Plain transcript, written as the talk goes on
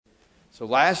So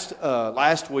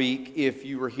last week, if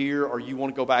you were here or you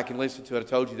want to go back and listen to it, I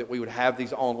told you that we would have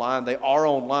these online. They are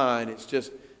online. It's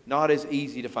just not as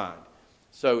easy to find.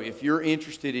 So if you're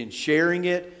interested in sharing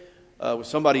it with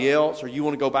somebody else, or you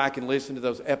want to go back and listen to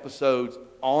those episodes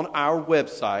on our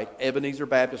website,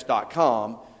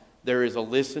 EbenezerBaptist.com, there is a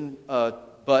listen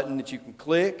button that you can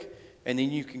click, and then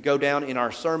you can go down in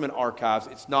our sermon archives.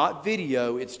 It's not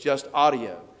video, it's just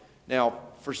audio. Now,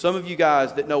 for some of you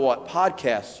guys that know what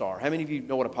podcasts are, how many of you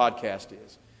know what a podcast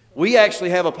is? We actually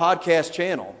have a podcast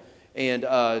channel, and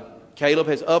Caleb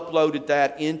has uploaded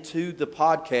that into the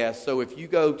podcast. So if you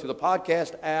go to the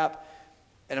podcast app,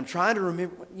 and I'm trying to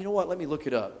remember, you know what, let me look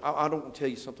it up. I don't want to tell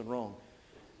you something wrong.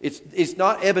 It's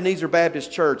not Ebenezer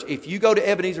Baptist Church. If you go to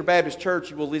Ebenezer Baptist Church,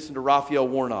 you will listen to Raphael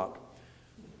Warnock.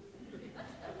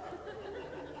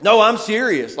 No, I'm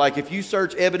serious. Like, if you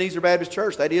search Ebenezer Baptist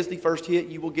Church, that is the first hit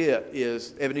you will get,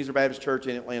 is Ebenezer Baptist Church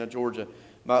in Atlanta, Georgia.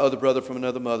 My other brother from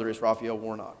another mother is Raphael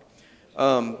Warnock.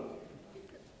 I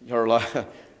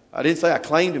didn't say I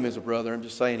claimed him as a brother. I'm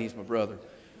just saying he's my brother.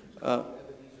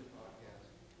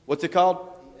 What's it called?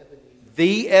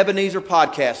 The Ebenezer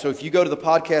Podcast. So if you go to the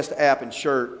podcast app and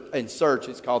search,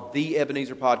 it's called The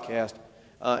Ebenezer Podcast,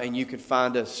 and you can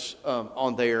find us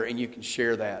on there, and you can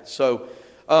share that. So,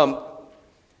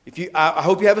 I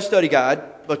hope you have a study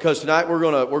guide, because tonight we're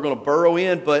gonna burrow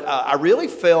in. But I really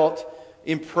felt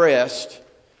impressed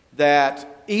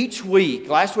that each week.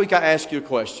 Last week I asked you a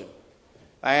question.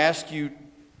 I asked you,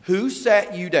 who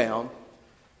sat you down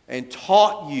and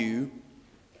taught you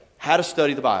how to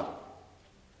study the Bible?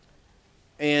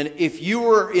 And if you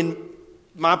were in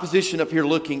my position up here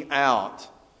looking out,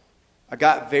 I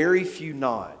got very few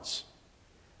nods,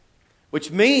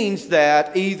 which means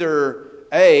that either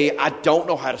A, I don't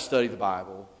know how to study the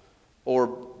Bible,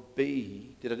 or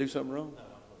B, did I do something wrong?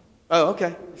 Oh,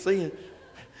 okay. See you.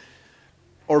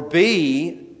 Or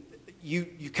B,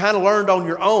 you kind of learned on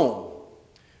your own,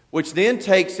 which then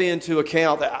takes into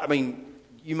account that,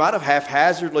 you might have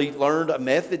haphazardly learned a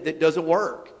method that doesn't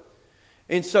work.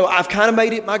 And so I've kind of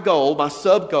made it my goal, my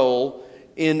sub-goal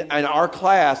in our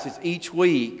class is each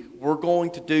week we're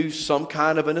going to do some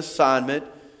kind of an assignment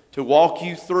to walk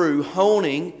you through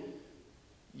honing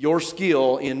your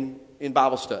skill in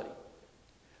Bible study.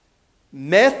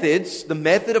 Methods, the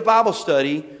method of Bible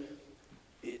study,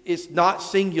 it's not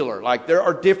singular. Like, there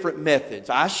are different methods.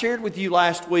 I shared with you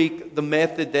last week the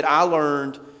method that I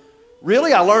learned.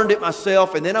 Really, I learned it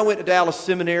myself, and then I went to Dallas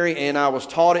Seminary, and I was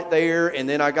taught it there, and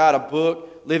then I got a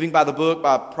book, Living by the Book,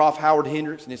 by Prof. Howard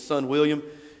Hendricks and his son William,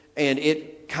 and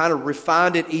it kind of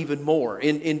refined it even more.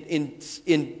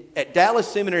 At Dallas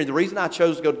Seminary, the reason I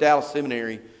chose to go to Dallas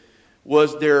Seminary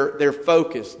was their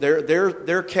focus. Their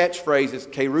catchphrase is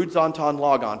 "Kerud Zonton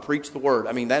Logon," preach the word.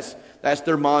 That's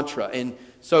their mantra. And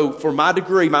so for my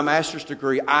degree, my master's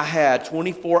degree, I had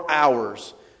 24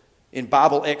 hours in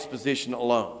Bible exposition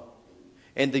alone.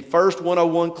 And the first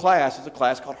 101 class is a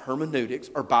class called Hermeneutics,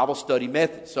 or Bible Study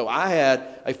Methods. So I had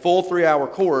a full 3-hour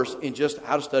course in just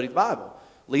how to study the Bible.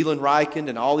 Leland Ryken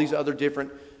and all these other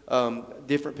different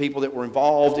people that were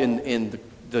involved in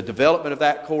the development of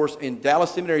that course. And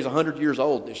Dallas Seminary is 100 years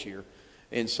old this year.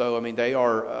 And so, they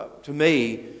are, to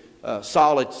me,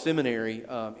 solid seminary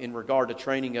in regard to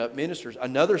training up ministers.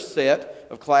 Another set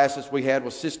of classes we had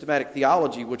was Systematic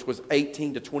Theology, which was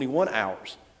 18 to 21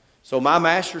 hours. So my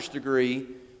master's degree,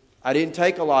 I didn't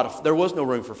take there was no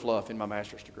room for fluff in my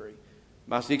master's degree.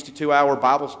 My 62-hour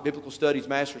biblical studies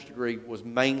master's degree was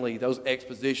mainly those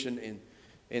exposition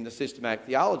in the systematic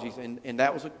theologies, and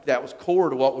that was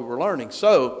core to what we were learning.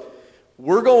 So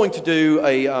we're going to do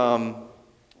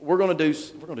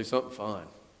something fun.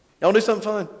 Y'all want to do something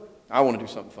fun? I want to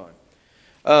do something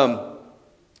fun.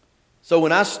 So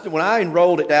when I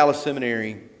enrolled at Dallas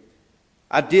Seminary,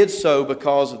 I did so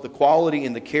because of the quality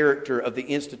and the character of the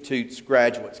Institute's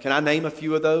graduates. Can I name a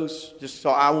few of those? Just so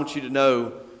I want you to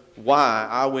know why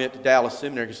I went to Dallas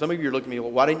Seminary. Because some of you are looking at me,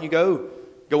 well, why didn't you go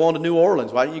on to New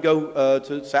Orleans? Why didn't you go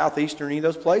to Southeastern, any of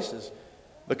those places?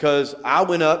 Because I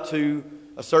went up to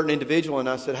a certain individual and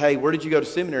I said, hey, where did you go to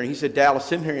seminary? He said, Dallas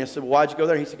Seminary. I said, well, why'd you go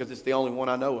there? He said, because it's the only one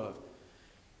I know of.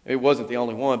 It wasn't the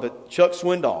only one, but Chuck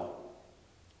Swindoll,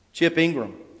 Chip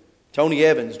Ingram, Tony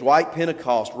Evans, Dwight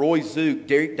Pentecost, Roy Zook,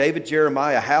 David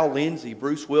Jeremiah, Hal Lindsey,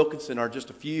 Bruce Wilkinson are just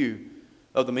a few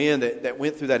of the men that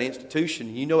went through that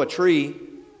institution. You know a tree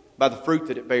by the fruit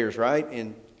that it bears, right?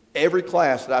 And every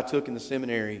class that I took in the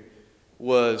seminary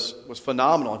was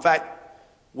phenomenal. In fact,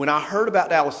 when I heard about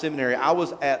Dallas Seminary, I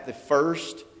was at the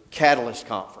first Catalyst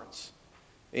Conference.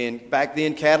 And back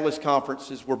then, Catalyst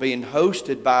Conferences were being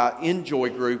hosted by Enjoy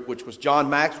Group, which was John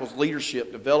Maxwell's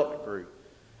leadership development group.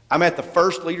 I'm at the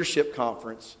first leadership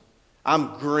conference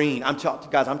I'm green.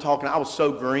 Guys, I'm talking, I was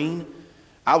so green.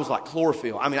 I was like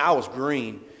chlorophyll. I mean, I was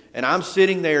green. And I'm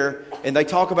sitting there, and they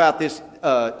talk about this.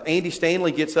 Andy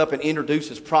Stanley gets up and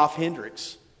introduces Prof.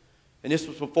 Hendricks. And this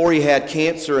was before he had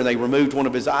cancer, and they removed one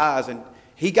of his eyes. And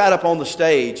he got up on the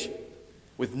stage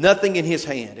with nothing in his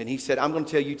hand. And he said, I'm going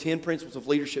to tell you 10 principles of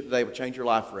leadership today will change your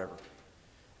life forever.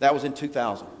 That was in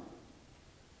 2000.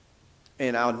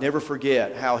 And I'll never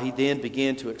forget how he then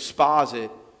began to exposit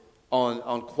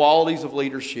on qualities of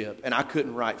leadership. And I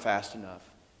couldn't write fast enough.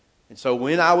 And so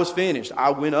when I was finished,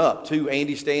 I went up to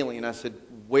Andy Stanley and I said,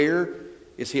 where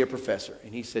is he a professor?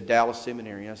 And he said, Dallas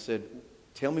Seminary. And I said,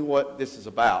 tell me what this is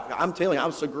about. I'm telling you, I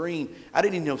was so green, I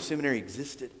didn't even know seminary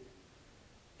existed.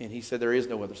 And he said, there is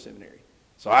no other seminary.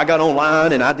 So I got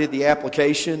online and I did the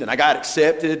application and I got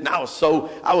accepted. And I was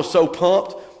so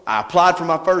pumped. I applied for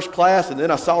my first class and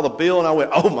then I saw the bill and I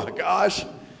went, oh my gosh.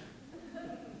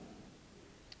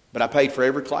 But I paid for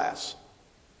every class.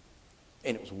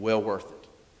 And it was well worth it.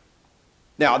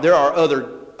 Now, there are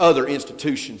other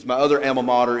institutions. My other alma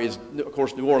mater is, of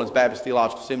course, New Orleans Baptist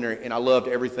Theological Seminary, and I loved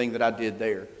everything that I did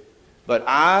there. But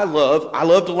I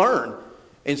love to learn.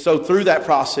 And so through that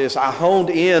process, I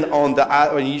honed in on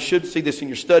and you should see this in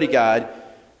your study guide,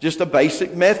 just a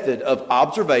basic method of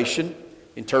observation,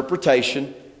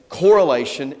 interpretation,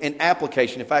 correlation, and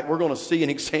application. In fact, we're going to see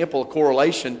an example of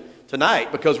correlation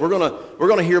tonight because we're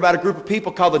going to hear about a group of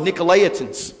people called the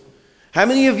Nicolaitans. How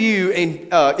many of you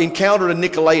encountered a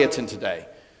Nicolaitan today?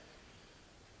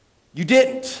 You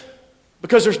didn't,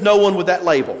 because there's no one with that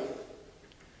label.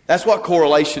 That's what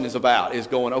correlation is about, is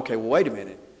going, okay, well, wait a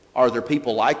minute. Are there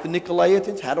people like the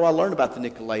Nicolaitans? How do I learn about the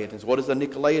Nicolaitans? What does a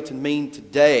Nicolaitan mean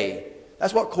today?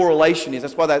 That's what correlation is.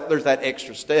 That's why there's that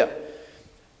extra step.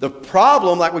 The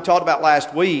problem, like we talked about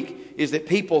last week, is that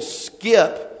people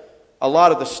skip a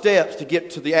lot of the steps to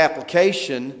get to the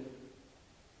application,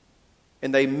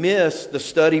 and they miss the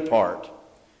study part.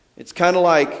 It's kind of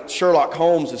like Sherlock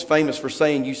Holmes is famous for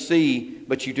saying, you see,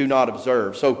 but you do not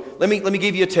observe. So let me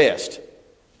give you a test.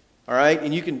 All right?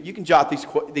 And you can jot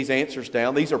these answers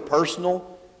down. These are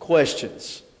personal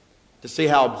questions to see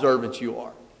how observant you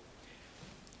are.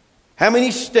 How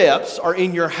many steps are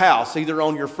in your house, either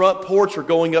on your front porch or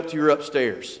going up to your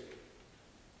upstairs?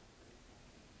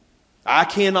 I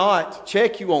cannot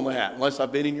check you on that unless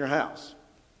I've been in your house.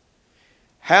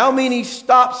 How many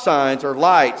stop signs or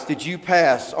lights did you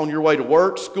pass on your way to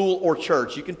work, school, or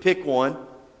church? You can pick one.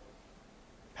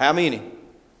 How many?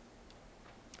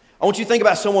 I want you to think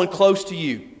about someone close to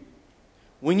you.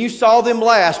 When you saw them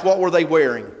last, what were they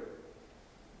wearing?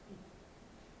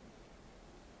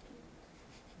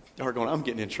 They're going, I'm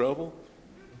getting in trouble.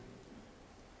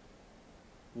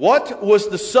 What was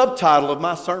the subtitle of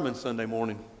my sermon Sunday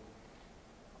morning?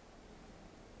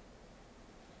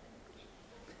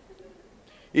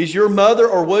 Is your mother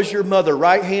or was your mother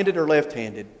right-handed or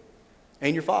left-handed?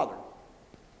 And your father?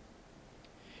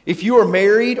 If you are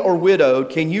married or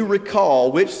widowed, can you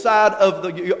recall which side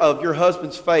of your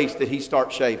husband's face did he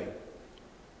start shaving?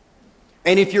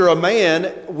 And if you're a man,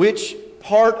 which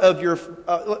part of your...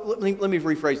 let me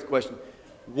rephrase the question.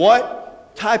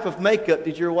 What type of makeup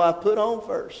did your wife put on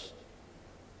first?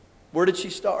 Where did she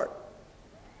start?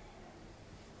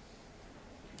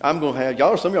 I'm going to have...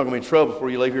 some of y'all are going to be in trouble before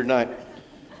you leave here tonight.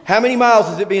 How many miles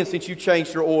has it been since you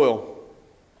changed your oil?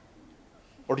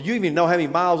 Or do you even know how many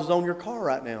miles is on your car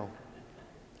right now?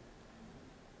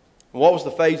 What was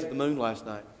the phase of the moon last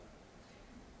night?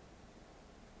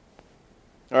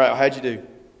 All right, how'd you do?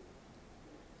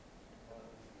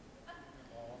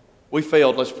 We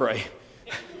failed. Let's pray.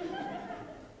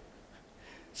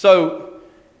 So,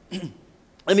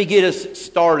 let me get us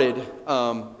started.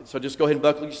 So just go ahead and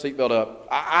buckle your seatbelt up.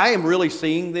 I am really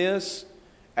seeing this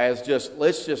as just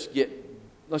let's just get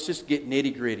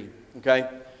nitty gritty. Okay.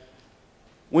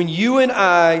 When you and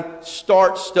I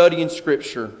start studying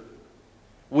Scripture,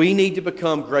 we need to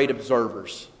become great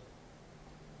observers.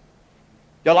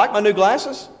 Y'all like my new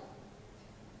glasses?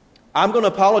 I'm going to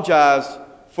apologize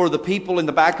for the people in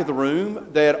the back of the room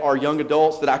that are young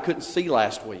adults that I couldn't see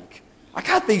last week. I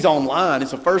got these online.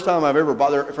 It's the first time I've ever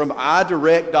bought them from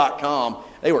idirect.com.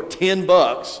 They were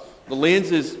 $10. The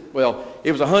lenses, well,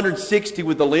 it was $160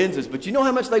 with the lenses. But you know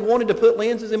how much they wanted to put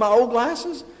lenses in my old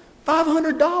glasses?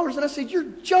 $500. And I said, you're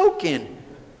joking.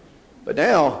 But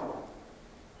now,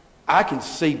 I can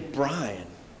see Brian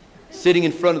sitting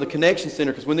in front of the connection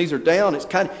center, because when these are down,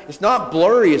 it's not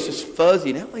blurry, it's just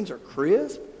fuzzy. Now things are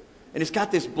crisp. And it's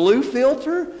got this blue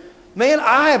filter. Man,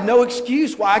 I have no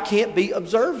excuse why I can't be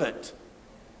observant.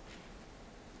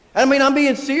 I mean, I'm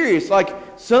being serious. Like,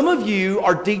 some of you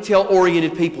are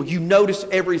detail-oriented people. You notice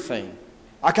everything.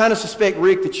 I kind of suspect,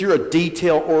 Rick, that you're a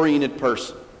detail-oriented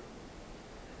person.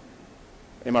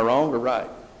 Am I wrong or right?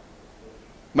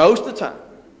 Most of the time.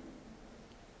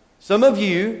 Some of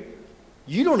you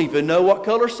don't even know what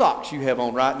color socks you have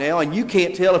on right now, and you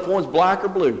can't tell if one's black or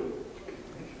blue.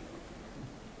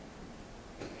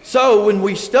 So when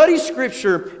we study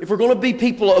Scripture, if we're going to be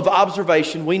people of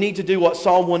observation, we need to do what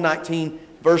Psalm 119,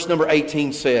 verse number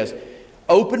 18 says.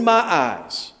 Open my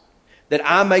eyes, that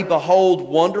I may behold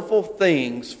wonderful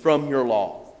things from your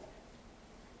law.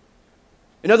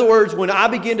 In other words, when I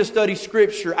begin to study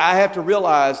Scripture, I have to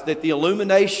realize that the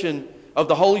illumination of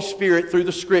the Holy Spirit through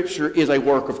the Scripture is a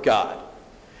work of God.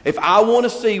 If I want to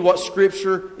see what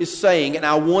Scripture is saying and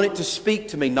I want it to speak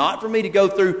to me, not for me to go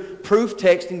through proof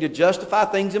texting to justify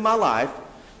things in my life,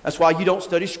 that's why you don't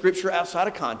study Scripture outside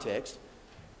of context.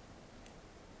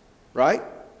 Right?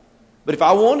 But if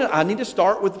I want it, I need to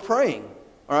start with praying.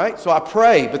 All right? So I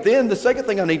pray. But then the second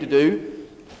thing I need to do,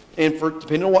 and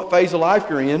depending on what phase of life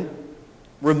you're in,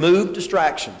 remove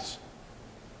distractions.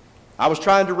 I was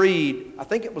trying to read, I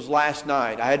think it was last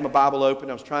night. I had my Bible open.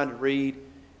 I was trying to read.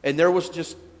 And there was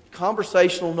just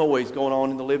conversational noise going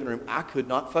on in the living room. I could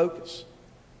not focus.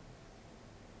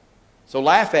 So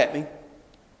laugh at me.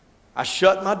 I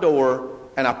shut my door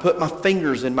and I put my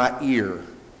fingers in my ear.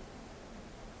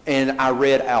 And I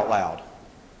read out loud.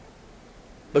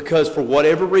 Because for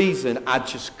whatever reason, I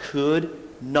just could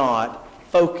not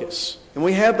focus. And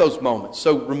we have those moments.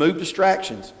 So remove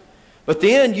distractions. But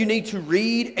then you need to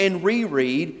read and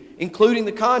reread, including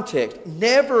the context.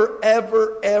 Never,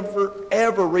 ever, ever,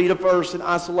 ever read a verse in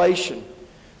isolation.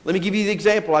 Let me give you the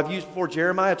example I've used before.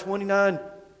 Jeremiah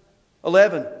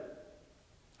 29:11.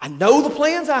 I know the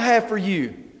plans I have for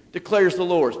you, declares the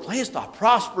Lord. Plans to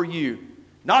prosper you,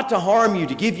 not to harm you,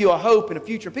 to give you a hope and a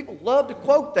future. People love to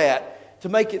quote that to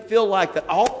make it feel like that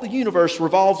all the universe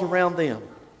revolves around them.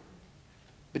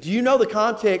 But do you know the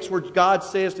context where God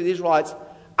says to the Israelites,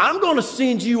 I'm going to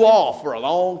send you off for a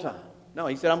long time? No,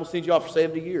 he said, I'm going to send you off for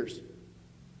 70 years.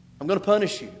 I'm going to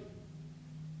punish you.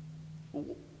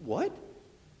 What?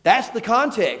 That's the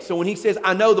context. So when he says,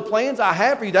 I know the plans I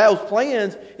have for you, those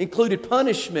plans included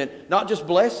punishment, not just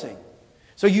blessing.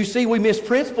 So you see, we miss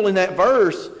principle in that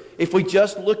verse if we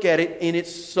just look at it in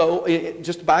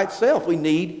just by itself. We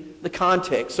need the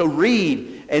context. So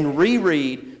read and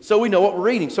reread so we know what we're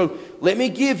reading. So let me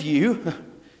give you,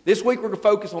 this week we're going to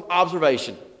focus on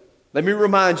observation. Let me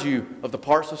remind you of the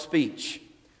parts of speech.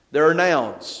 There are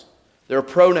nouns. There are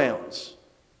pronouns.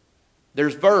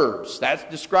 There's verbs.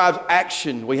 That describes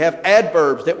action. We have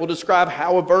adverbs that will describe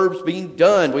how a verb's being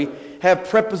done. We have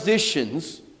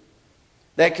prepositions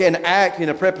that can act in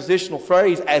a prepositional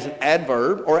phrase as an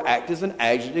adverb or act as an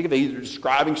adjective, either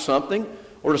describing something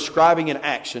or describing an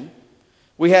action.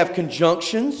 We have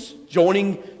conjunctions,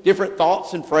 joining different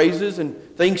thoughts and phrases and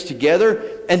things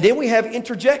together. And then we have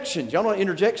interjections. Y'all know what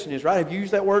interjection is, right? Have you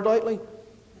used that word lately?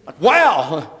 Like,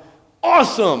 wow,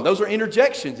 awesome. Those are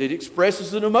interjections. It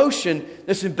expresses an emotion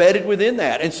that's embedded within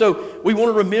that. And so we want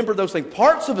to remember those things.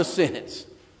 Parts of a sentence.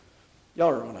 Y'all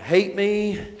are going to hate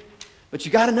me, but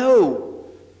you got to know.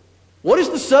 What is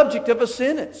the subject of a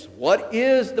sentence? What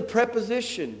is the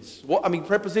prepositions?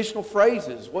 Prepositional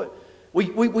phrases.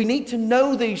 We need to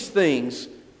know these things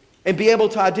and be able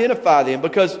to identify them.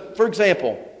 Because, for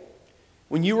example,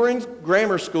 when you were in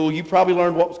grammar school, you probably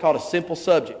learned what was called a simple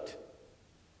subject.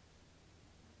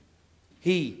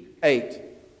 He ate.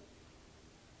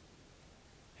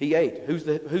 He ate. Who's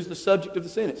the subject of the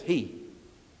sentence? He.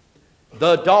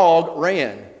 The dog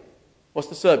ran. What's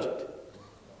the subject?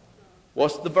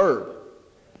 What's the verb?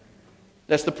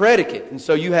 That's the predicate. And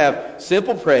so you have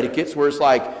simple predicates where it's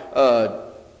like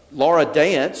Laura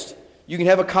danced. You can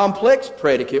have a complex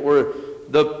predicate where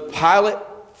the pilot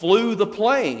flew the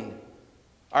plane.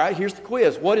 All right, here's the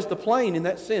quiz. What is the plane in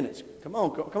that sentence? Come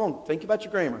on, think about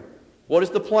your grammar. What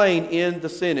is the plane in the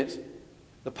sentence?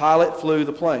 The pilot flew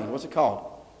the plane. What's it called?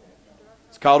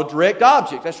 It's called a direct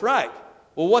object. That's right.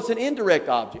 Well, what's an indirect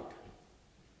object?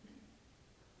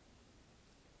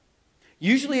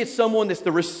 Usually it's someone that's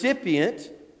the recipient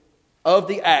of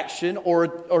the action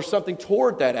or something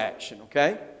toward that action,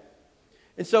 okay?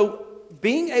 And so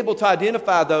being able to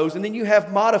identify those, and then you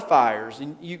have modifiers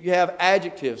and you have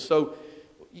adjectives. So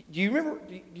do you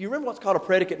remember what's called a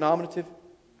predicate nominative?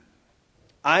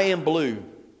 I am blue.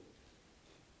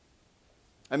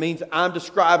 That means I'm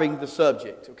describing the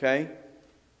subject, okay?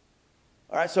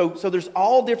 All right, so there's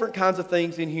all different kinds of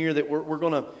things in here that we're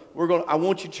gonna. I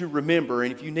want you to remember,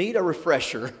 and if you need a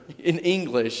refresher in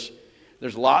English,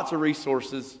 there's lots of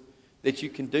resources that you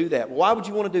can do that. Why would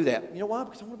you want to do that? You know why?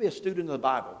 Because I want to be a student of the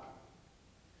Bible.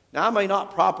 Now, I may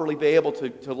not properly be able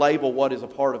to label what is a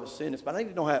part of a sentence, but I need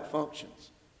to know how it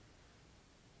functions.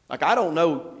 Like, I don't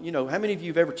know, how many of you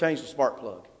have ever changed a spark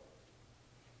plug?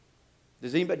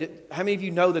 How many of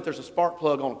you know that there's a spark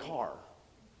plug on a car?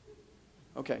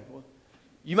 Okay, well,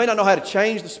 you may not know how to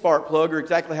change the spark plug or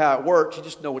exactly how it works. You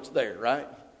just know it's there, right?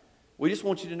 We just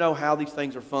want you to know how these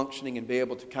things are functioning and be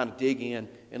able to kind of dig in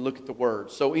and look at the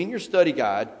words. So in your study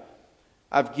guide,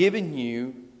 I've given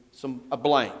you a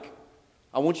blank.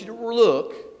 I want you to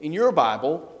look in your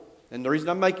Bible, and the reason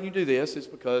I'm making you do this is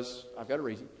because I've got a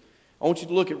reason. I want you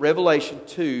to look at Revelation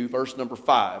 2, verse number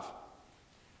 5.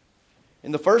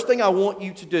 And the first thing I want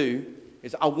you to do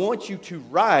is I want you to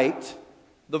write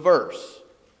the verse.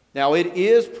 Now, it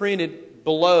is printed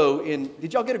below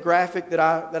did y'all get a graphic that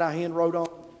I hand wrote on?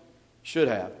 Should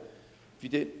have. If you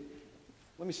did,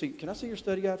 let me see. Can I see your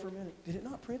study guide for a minute? Did it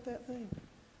not print that thing?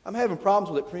 I'm having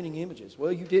problems with it printing images.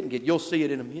 Well, you didn't get it. You'll see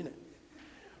it in a minute.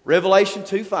 Revelation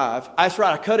 2:5. That's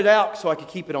right. I cut it out so I could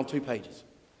keep it on 2 pages.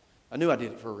 I knew I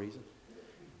did it for a reason.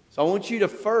 So I want you to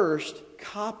first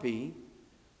copy.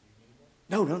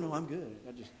 No, I'm good.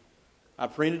 I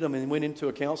printed them and went into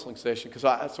a counseling session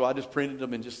so I just printed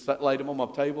them and just laid them on my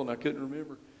table and I couldn't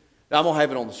remember. Now I'm going to have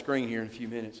it on the screen here in a few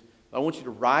minutes. But I want you to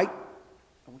write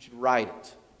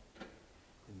it.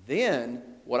 And then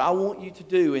what I want you to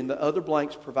do in the other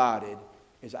blanks provided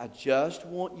is I just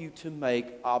want you to make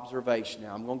observation.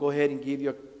 Now I'm going to go ahead and give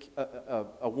you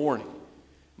a warning.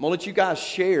 I'm going to let you guys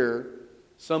share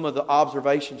some of the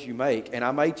observations you make. And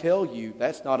I may tell you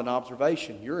that's not an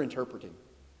observation. You're interpreting.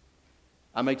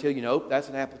 I may tell you, nope, that's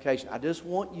an application. I just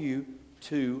want you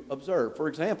to observe. For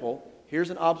example, here's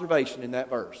an observation in that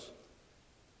verse.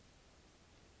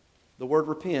 The word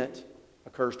repent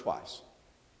occurs twice.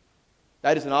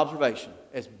 That is an observation,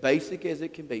 as basic as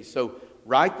it can be. So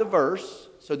write the verse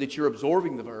so that you're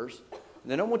absorbing the verse.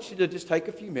 And then I want you to just take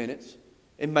a few minutes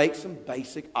and make some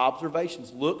basic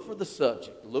observations. Look for the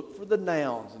subject. Look for the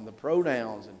nouns and the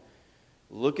pronouns. And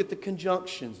look at the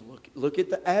conjunctions. Look at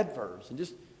the adverbs. And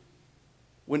just...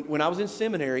 When I was in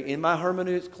seminary, in my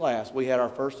hermeneutics class, we had our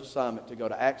first assignment to go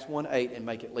to Acts 1:8 and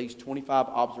make at least 25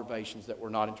 observations that were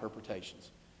not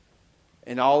interpretations.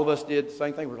 And all of us did the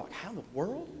same thing. We're like, how in the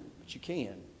world? But you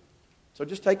can. So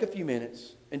just take a few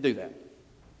minutes and do that.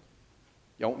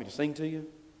 Y'all want me to sing to you?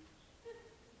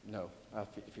 No, I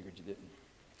figured you didn't.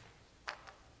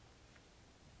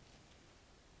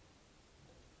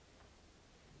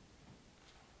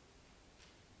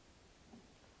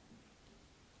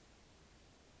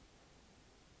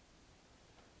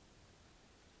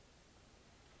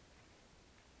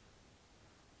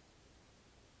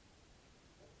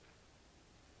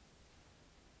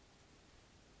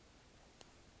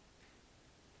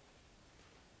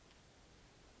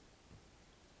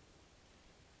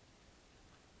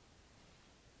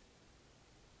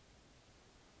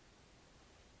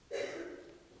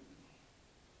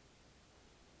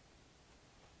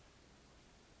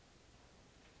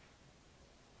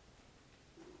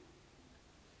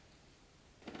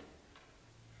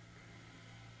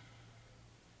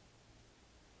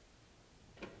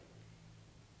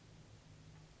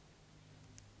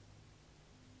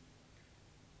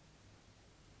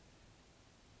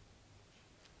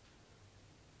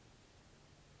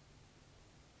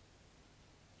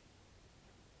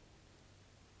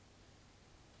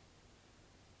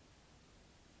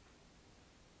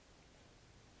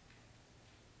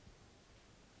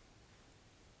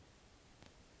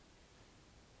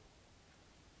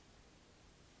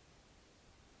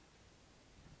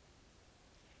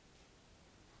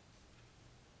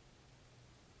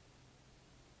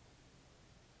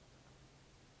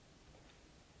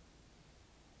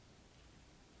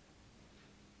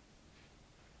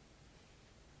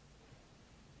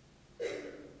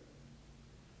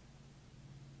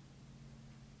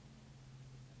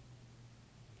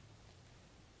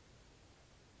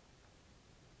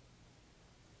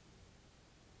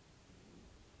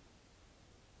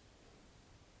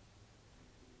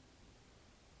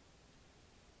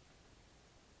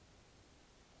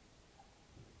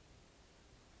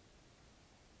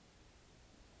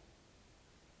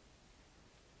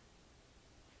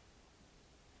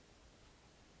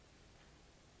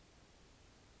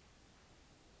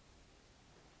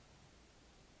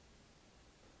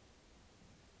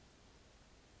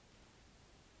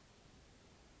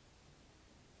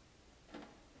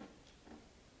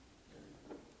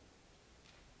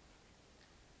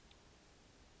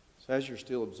 So as you're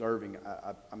still observing,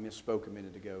 I misspoke a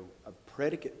minute ago. A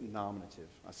predicate nominative.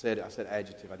 I said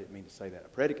adjective. I didn't mean to say that. A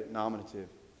predicate nominative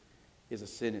is a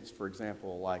sentence, for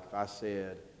example, like if I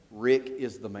said, Rick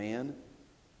is the man,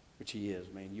 which he is,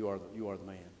 man, you are the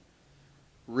man.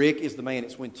 Rick is the man.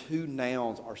 It's when two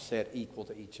nouns are set equal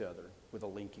to each other with a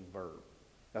linking verb.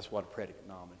 That's what a predicate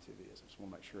nominative is. I just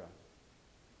want to make sure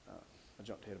I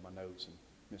jumped ahead of my notes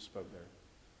and misspoke there.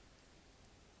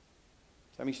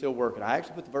 Sammy's still working. I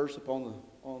actually put the verse up on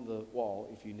the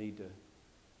wall if you need to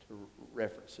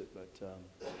reference it. But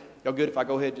y'all good if I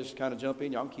go ahead and just kind of jump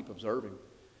in? Y'all can keep observing.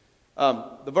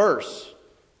 The verse.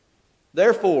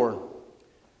 Therefore,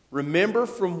 remember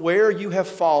from where you have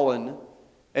fallen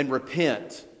and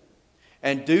repent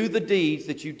and do the deeds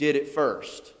that you did at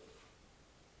first.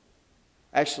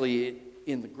 Actually,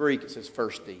 in the Greek it says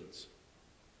first deeds.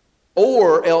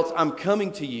 Or else I'm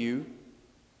coming to you,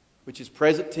 which is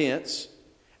present tense,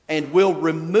 and will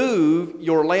remove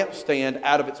your lampstand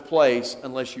out of its place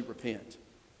unless you repent.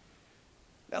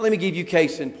 Now let me give you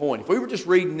case in point. If we were just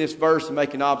reading this verse and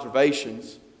making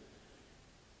observations,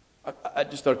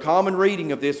 just a common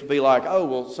reading of this would be like, oh,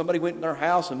 well, somebody went in their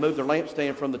house and moved their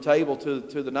lampstand from the table to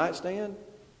the nightstand.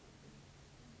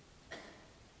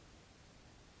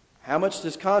 How much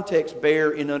does context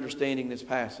bear in understanding this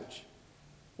passage?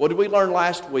 What did we learn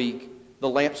last week the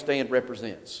lampstand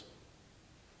represents?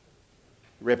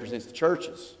 It represents the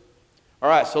churches. All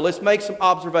right, so let's make some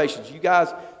observations. You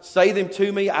guys say them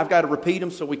to me. I've got to repeat them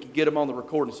so we can get them on the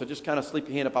recording. So just kind of slip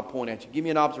your hand up, I'll point at you. Give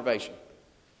me an observation.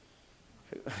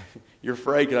 You're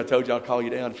afraid because I told you I'll call you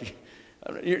down.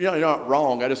 You're not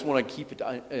wrong. I just want to keep it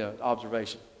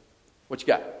observation. What you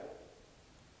got?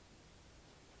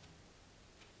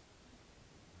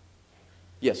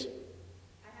 Yes.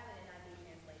 I have it in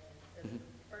NIV translation. So the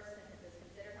first sentence is,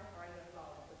 consider how far you have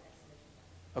fallen with exclamation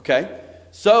point. Okay.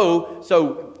 So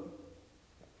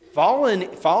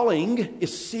falling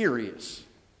is serious,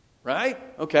 right?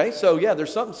 Okay. So yeah,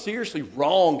 there's something seriously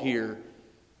wrong here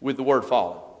with the word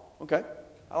fallen. Okay.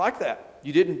 I like that.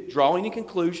 You didn't draw any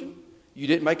conclusion. You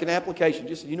didn't make an application.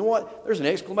 Just said, you know what? There's an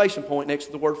exclamation point next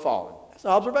to the word fallen. That's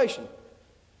an observation.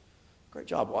 Great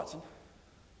job, Watson.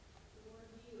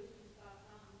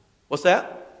 What's that?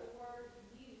 The word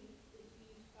you is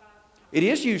used 5 times. It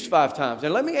is used 5 times.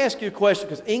 And let me ask you a question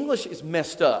because English is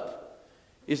messed up.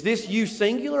 Is this you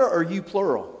singular or you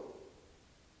plural?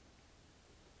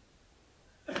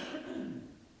 How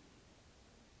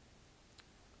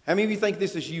many of you think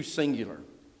this is you singular?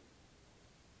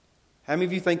 How many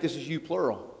of you think this is you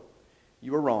plural?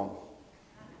 You are wrong.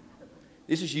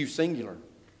 This is you singular.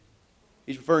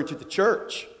 He's referring to the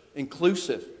church,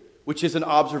 inclusive, which is an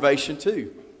observation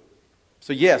too.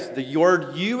 So yes, the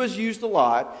word you is used a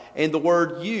lot, and the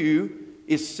word you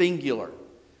is singular.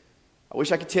 I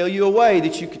wish I could tell you a way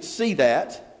that you could see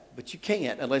that, but you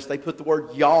can't unless they put the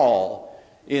word y'all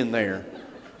in there.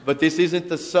 But this isn't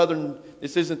the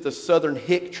Southern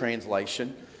Hick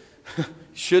translation.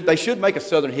 They should make a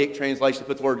Southern Hick translation to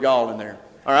put the word y'all in there.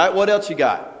 All right, what else you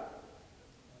got?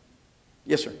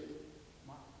 Yes, sir.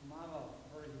 My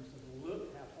version says,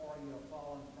 look how far you have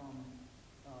fallen from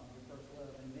your first love,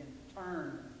 and then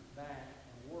turn back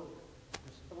and work.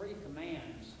 There's 3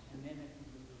 commands, and then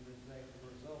the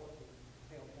result will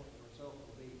tell what the result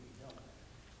will be if you don't.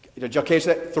 Did y'all catch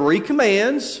that? 3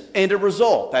 commands and a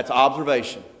result. That's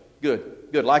observation. Good.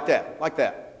 Like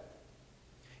that.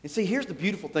 And see, here's the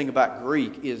beautiful thing about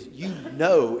Greek is you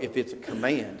know if it's a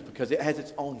command because it has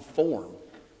its own form.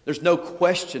 There's no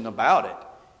question about it.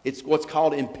 It's what's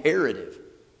called imperative.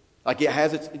 Like it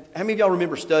has its... How many of y'all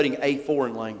remember studying a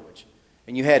foreign language?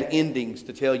 And you had endings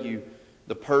to tell you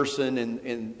the person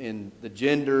and the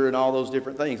gender and all those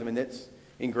different things. I mean, that's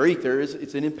in Greek,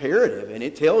 it's an imperative. And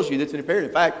it tells you that it's an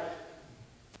imperative. In fact,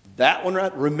 that one,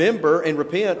 right, remember and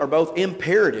repent are both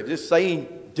imperatives. It's saying,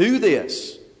 do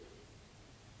this.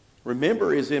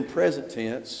 Remember is in present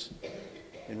tense,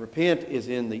 and repent is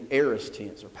in the aorist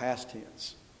tense or past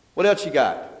tense. What else you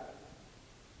got?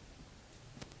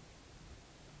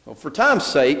 Well, for time's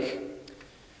sake,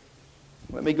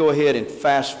 let me go ahead and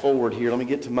fast forward here. Let me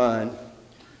get to mine.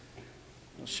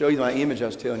 I'll show you my image I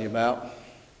was telling you about.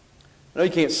 I know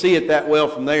you can't see it that well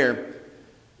from there,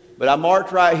 but I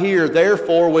marked right here,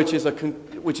 therefore, which is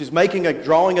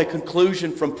drawing a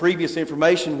conclusion from previous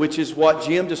information, which is what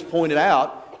Jim just pointed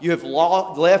out. You have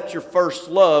left your first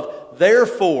love.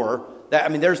 Therefore,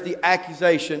 there's the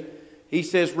accusation. He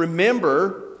says,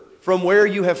 remember from where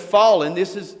you have fallen.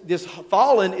 This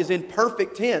fallen is in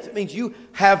perfect tense. It means you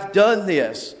have done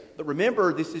this. But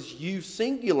remember, this is you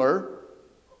singular.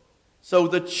 So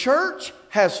the church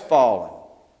has fallen.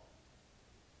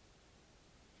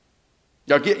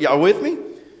 Y'all with me?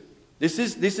 This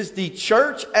is the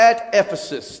church at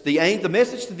Ephesus. The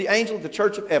message to the angel of the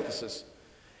church of Ephesus.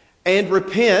 And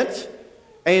repent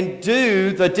and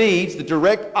do the deeds. The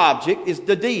direct object is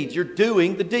the deeds. You're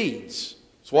doing the deeds.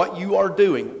 It's what you are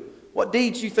doing. What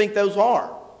deeds do you think those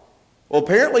are? Well,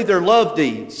 apparently they're love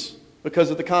deeds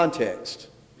because of the context.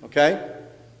 Okay?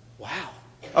 Wow.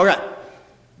 All right.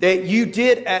 That you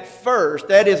did at first,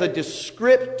 that is a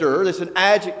descriptor, that's an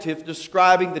adjective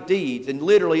describing the deeds. And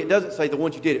literally, it doesn't say the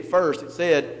ones you did at first. It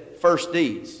said first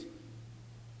deeds.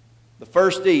 The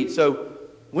first deeds. So,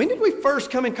 when did we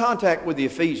first come in contact with the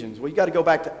Ephesians? Well, you got to go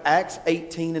back to Acts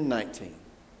 18 and 19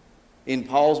 in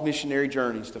Paul's missionary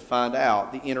journeys to find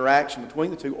out the interaction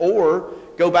between the two. Or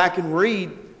go back and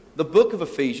read the book of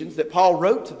Ephesians that Paul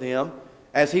wrote to them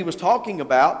as he was talking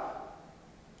about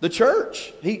the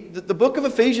church. The book of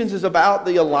Ephesians is about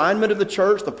the alignment of the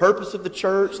church, the purpose of the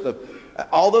church,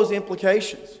 all those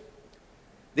implications.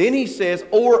 Then he says,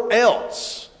 or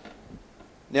else.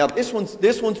 Now this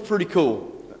one's pretty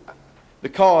cool.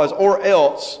 Because or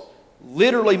else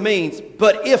literally means,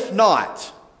 but if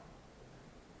not.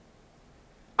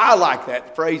 I like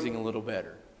that phrasing a little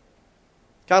better.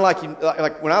 Kind of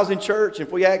like when I was in church,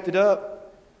 if we acted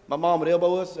up, my mom would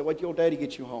elbow us and say, wait till your daddy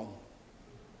gets you home.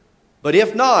 But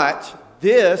if not,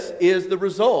 this is the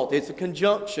result. It's a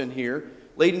conjunction here,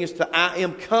 leading us to I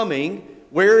am coming.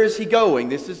 Where is he going?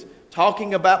 This is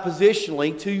talking about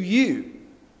positionally to you.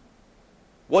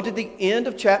 What did the end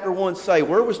of chapter 1 say?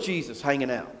 Where was Jesus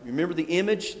hanging out? Remember the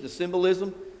image, the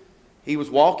symbolism? He was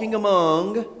walking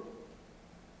among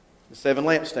the 7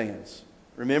 lampstands.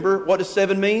 Remember, what does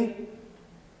 7 mean?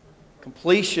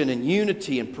 Completion and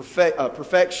unity and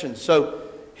perfection. So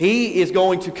he is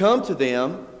going to come to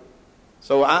them.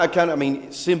 So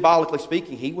symbolically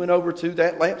speaking, he went over to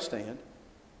that lampstand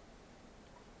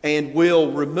and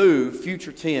will remove,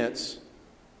 future tense,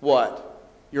 what?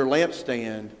 Your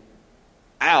lampstand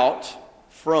out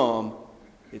from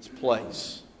its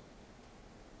place.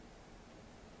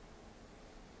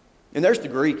 And there's the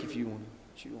Greek if you want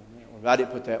to chew on that one. I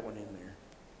didn't put that one in there.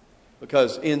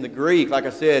 Because in the Greek, like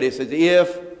I said, it says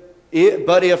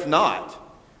but if not.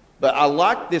 But I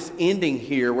like this ending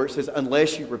here where it says,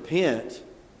 unless you repent,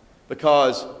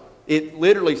 because it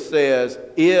literally says,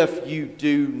 if you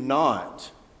do not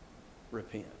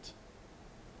repent.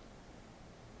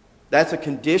 That's a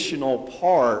conditional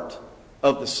part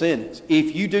of the sentence.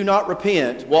 If you do not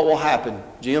repent, what will happen?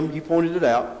 Jim, you pointed it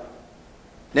out.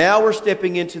 Now we're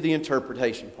stepping into the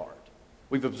interpretation part.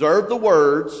 We've observed the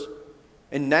words,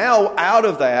 and now out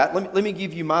of that, let me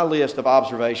give you my list of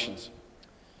observations.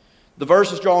 The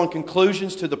verses draw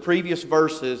conclusions to the previous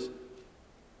verses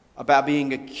about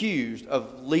being accused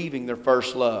of leaving their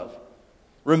first love.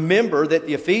 Remember that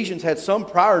the Ephesians had some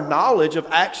prior knowledge of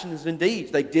actions and deeds.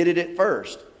 They did it at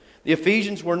first. The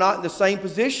Ephesians were not in the same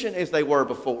position as they were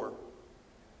before.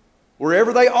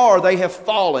 Wherever they are, they have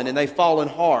fallen, and they've fallen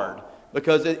hard.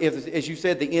 Because, as you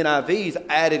said, the NIV's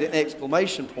added an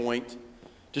exclamation point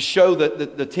to show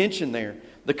the tension there.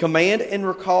 The command and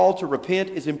recall to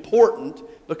repent is important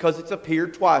because it's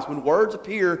appeared twice. When words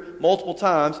appear multiple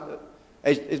times,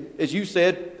 as you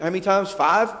said, how many times?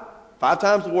 5? 5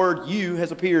 times the word you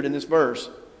has appeared in this verse.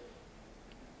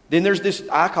 Then there's this,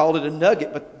 I called it a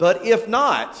nugget, but if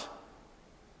not,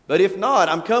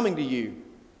 I'm coming to you.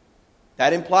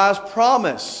 That implies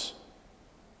promise.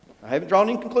 I haven't drawn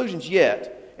any conclusions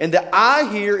yet. And the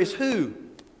I here is who?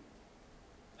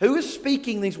 Who is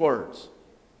speaking these words?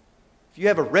 If you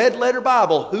have a red letter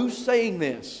Bible, who's saying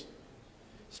this?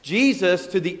 It's Jesus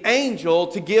to the angel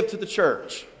to give to the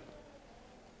church.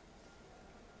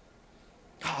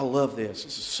 God, I love this.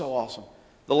 This is so awesome.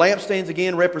 The lampstands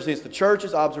again represents the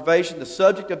church's observation. The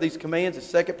subject of these commands is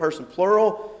second person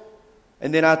plural.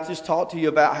 And then I just talked to you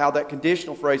about how that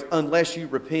conditional phrase, unless you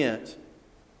repent.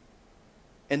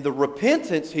 And the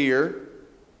repentance here,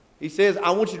 he says,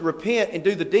 I want you to repent and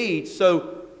do the deeds.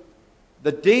 So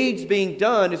the deeds being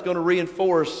done is going to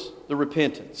reinforce the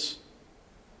repentance.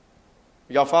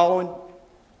 Are y'all following?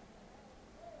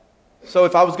 So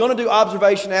if I was going to do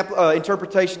observation,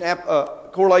 interpretation,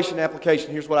 correlation,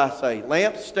 application, here's what I say.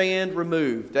 Lampstand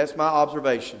removed. That's my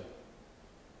observation.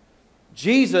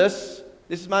 Jesus,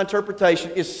 this is my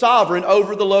interpretation, is sovereign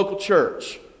over the local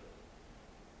church.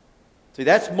 See,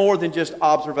 that's more than just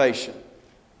observation.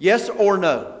 Yes or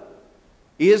no?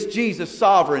 Is Jesus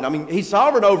sovereign? I mean, He's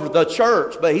sovereign over the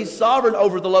church, but He's sovereign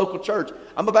over the local church.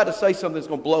 I'm about to say something that's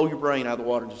going to blow your brain out of the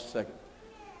water in just a second.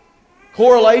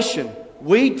 Correlation.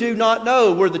 We do not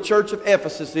know where the church of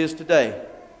Ephesus is today.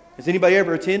 Has anybody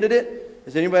ever attended it?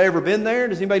 Has anybody ever been there?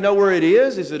 Does anybody know where it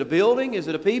is? Is it a building? Is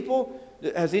it a people?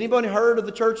 Has anybody heard of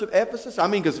the church of Ephesus? I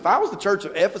mean, because if I was the church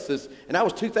of Ephesus and I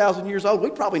was 2,000 years old,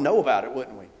 we'd probably know about it,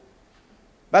 wouldn't we?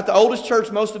 About the oldest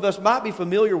church most of us might be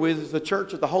familiar with is the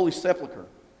Church of the Holy Sepulchre.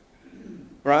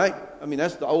 Right? I mean,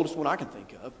 that's the oldest one I can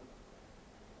think of.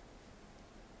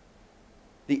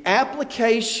 the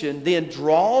application then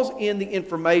draws in the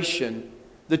information.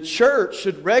 The church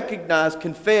should recognize,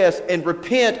 confess, and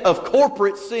repent of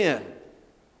corporate sin.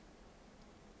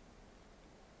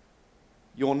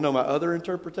 You want to know my other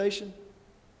interpretation?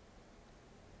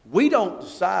 We don't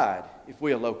decide if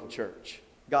we're a local church.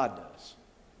 God does.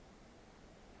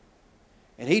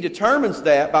 And He determines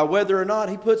that by whether or not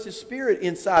He puts His Spirit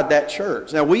inside that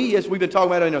church. Now we, as we've been talking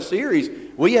about in a series,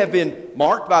 we have been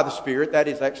marked by the Spirit. That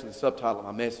is actually the subtitle of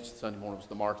my message Sunday morning, was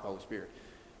the mark of the Holy Spirit.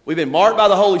 We've been marked by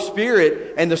the Holy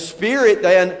Spirit, and the Spirit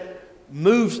then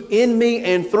moves in me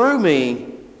and through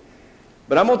me.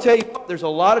 But I'm going to tell you, there's a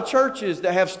lot of churches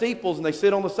that have steeples and they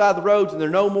sit on the side of the roads and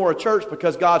they're no more a church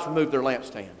because God's removed their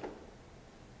lampstand.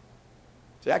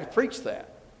 See, I could preach that.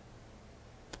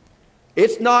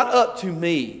 It's not up to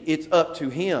me, it's up to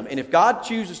Him. And if God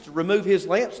chooses to remove His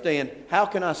lampstand, how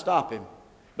can I stop Him?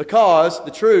 Because,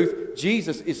 the truth,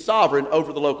 Jesus is sovereign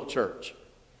over the local church.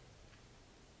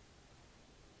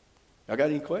 Y'all got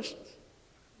any questions?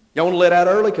 Y'all want to let out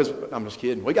early? Because I'm just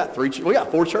kidding. We got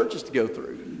 4 churches to go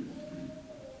through.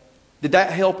 Did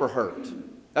that help or hurt?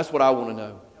 That's what I want to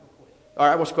know. All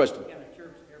right, what's the question? Can a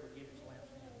church ever get its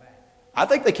lampstand back? I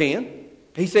think they can.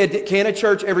 He said, can a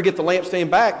church ever get the lampstand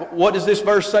back? What does this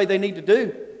verse say they need to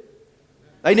do?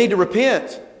 They need to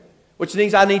repent, which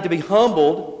means I need to be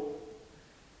humbled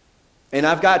and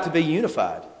I've got to be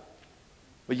unified.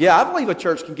 But yeah, I believe a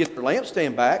church can get their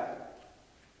lampstand back.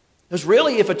 Because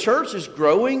really, if a church is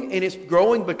growing and it's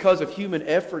growing because of human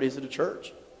effort, is it a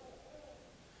church?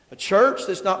 A church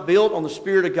that's not built on the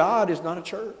Spirit of God is not a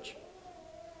church.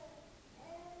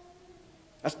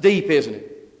 That's deep, isn't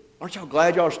it? Aren't y'all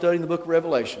glad y'all are studying the book of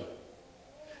Revelation?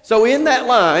 So in that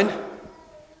line,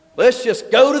 let's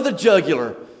just go to the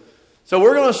jugular. So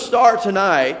we're going to start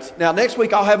tonight. Now next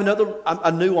week I'll have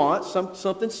a nuance,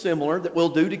 something similar that we'll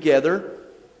do together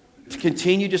to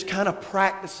continue just kind of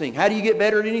practicing. How do you get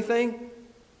better at anything?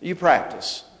 You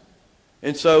practice.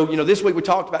 And so, this week we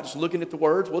talked about just looking at the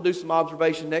words. We'll do some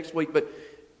observation next week. But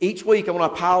each week I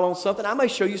want to pile on something. I may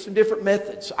show you some different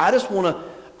methods. I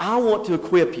want to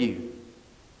equip you.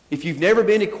 If you've never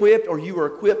been equipped or you were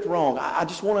equipped wrong, I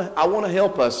want to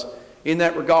help us in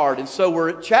that regard. And so we're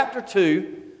at chapter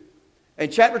 2.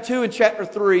 And chapter 2 and chapter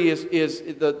 3 is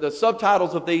the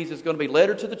subtitles of these is going to be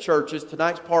Letter to the Churches.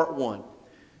 Tonight's part 1.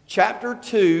 Chapter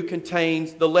 2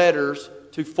 contains the letters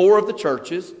to 4 of the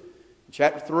churches.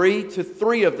 Chapter 3 to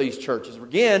 3 of these churches.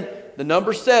 Again, the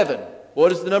number 7. What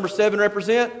does the number 7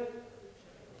 represent?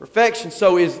 Perfection.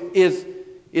 So is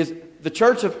the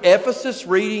church of Ephesus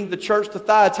reading the church to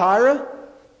Thyatira?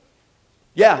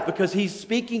 Yeah, because he's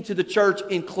speaking to the church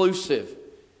inclusive.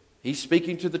 He's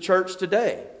speaking to the church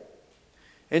today.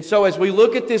 And so as we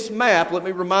look at this map, let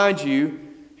me remind you,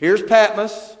 here's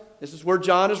Patmos. This is where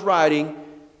John is writing.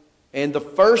 And the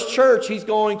first church he's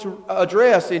going to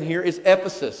address in here is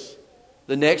Ephesus.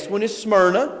 The next one is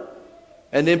Smyrna.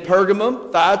 And then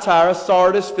Pergamum, Thyatira,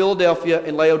 Sardis, Philadelphia,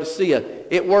 and Laodicea.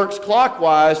 It works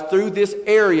clockwise through this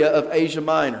area of Asia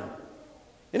Minor.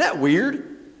 Isn't that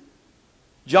weird?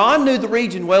 John knew the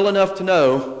region well enough to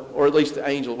know, or at least the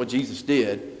angel, what Jesus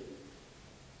did.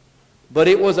 But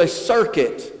it was a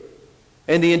circuit.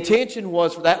 And the intention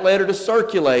was for that letter to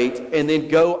circulate and then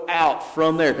go out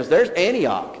from there. Because there's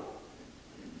Antioch.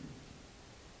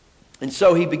 And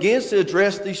so he begins to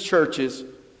address these churches.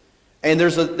 And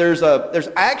there's I'm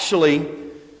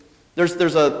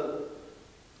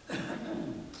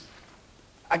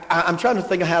trying to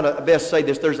think of how to best say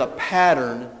this. There's a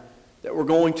pattern that we're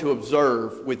going to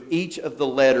observe with each of the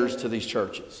letters to these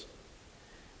churches.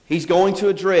 He's going to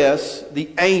address the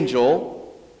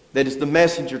angel that is the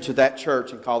messenger to that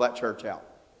church and call that church out.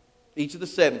 Each of the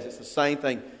 7s, it's the same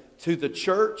thing. To the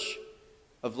church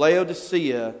of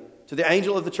Laodicea, to the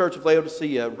angel of the church of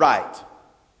Laodicea, write.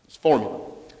 It's formula.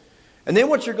 And then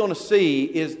what you're going to see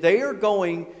is they are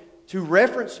going to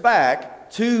reference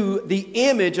back to the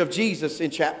image of Jesus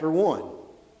in chapter 1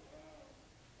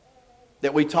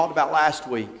 that we talked about last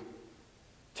week.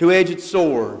 Two-edged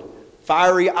sword,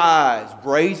 fiery eyes,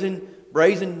 brazen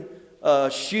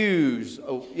shoes,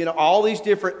 all these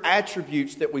different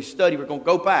attributes that we study. We're going to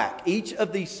go back. Each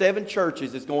of these 7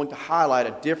 churches is going to highlight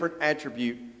a different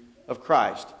attribute of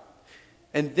Christ.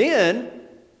 And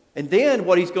then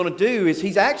what he's going to do is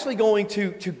he's actually going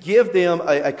to give them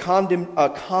a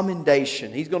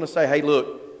commendation. He's going to say, hey,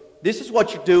 look, this is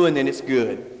what you're doing and it's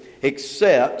good.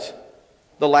 Except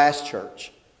the last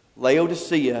church.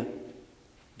 Laodicea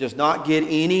does not get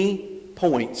any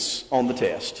points on the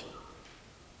test.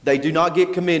 They do not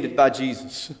get commended by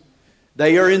Jesus.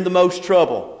 They are in the most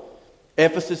trouble.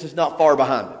 Ephesus is not far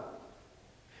behind them.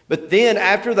 But then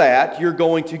after that, you're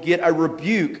going to get a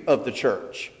rebuke of the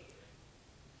church.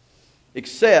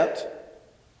 Except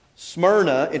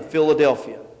Smyrna and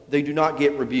Philadelphia. They do not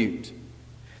get rebuked.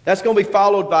 That's going to be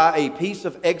followed by a piece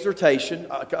of exhortation,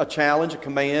 a challenge, a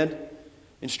command,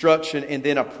 instruction, and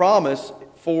then a promise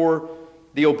for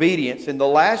the obedience. And the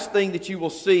last thing that you will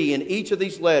see in each of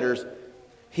these letters,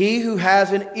 he who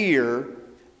has an ear,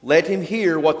 let him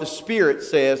hear what the Spirit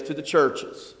says to the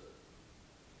churches.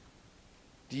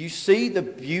 Do you see the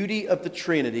beauty of the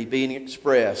Trinity being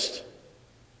expressed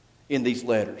in these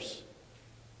letters?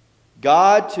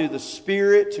 God to the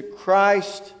Spirit, to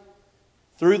Christ,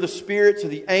 through the Spirit to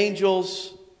the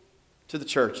angels, to the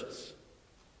churches.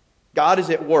 God is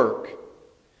at work.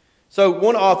 So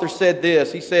one author said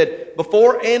this. He said,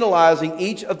 before analyzing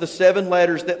each of the 7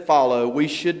 letters that follow, we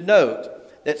should note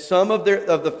that some of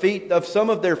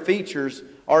their features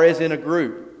are as in a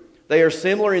group. They are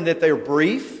similar in that they are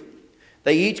brief.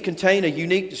 They each contain a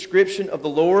unique description of the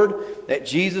Lord that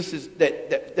Jesus is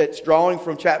that's drawing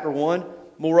from chapter 1.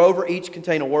 Moreover, each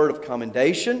contain a word of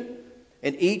commendation,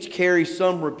 and each carries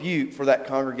some rebuke for that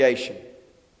congregation.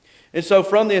 And so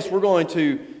from this, we're going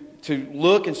to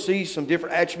look and see some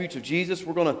different attributes of Jesus.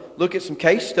 We're going to look at some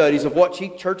case studies of what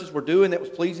churches were doing that was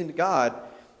pleasing to God,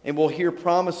 and we'll hear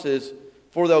promises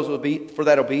for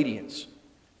that obedience.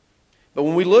 But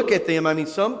when we look at them, I mean,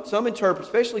 some interpret,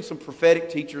 especially some prophetic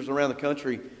teachers around the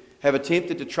country, have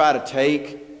attempted to try to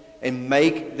take and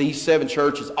make these 7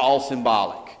 churches all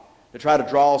symbolic. To try to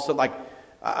draw something like,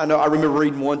 I remember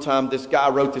reading one time, this guy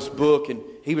wrote this book, and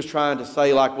he was trying to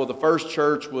say like, well, the first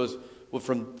church was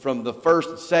from the 1st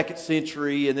and 2nd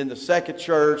century, and then the second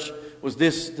church was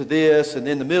this to this, and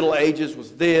then the Middle Ages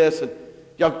was this. And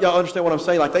y'all understand what I'm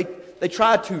saying? Like they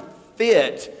tried to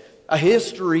fit a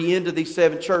history into these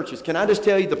 7 churches. Can I just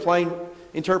tell you the plain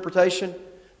interpretation?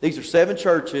 These are 7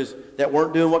 churches that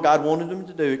weren't doing what God wanted them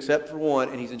to do except for one,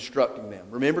 and He's instructing them.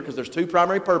 Remember, because there's 2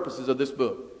 primary purposes of this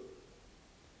book.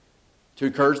 To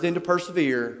encourage them to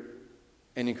persevere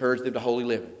and encourage them to holy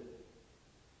living.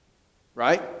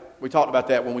 Right? We talked about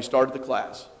that when we started the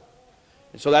class.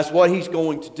 And so that's what he's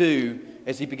going to do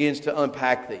as he begins to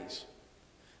unpack these.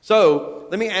 So,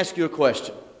 let me ask you a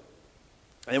question.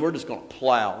 And we're just going to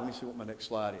plow. Let me see what my next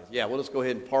slide is. Yeah, we'll just go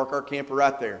ahead and park our camper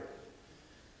right there.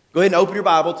 Go ahead and open your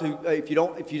Bible to, if you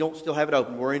don't still have it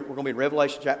open, we're going to be in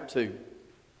Revelation chapter 2.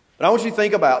 But I want you to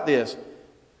think about this.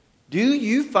 Do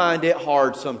you find it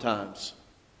hard sometimes,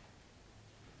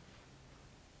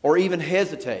 or even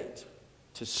hesitate,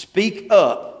 to speak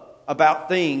up about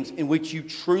things in which you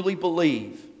truly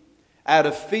believe out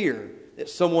of fear that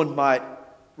someone might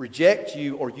reject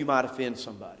you or you might offend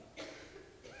somebody?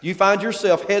 Do you find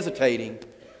yourself hesitating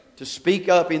to speak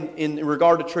up in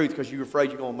regard to truth because you're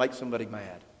afraid you're going to make somebody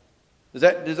mad?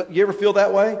 You ever feel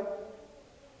that way?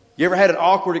 You ever had an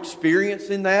awkward experience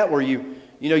in that where you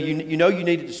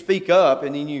needed to speak up,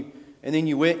 and then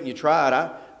you went and you tried?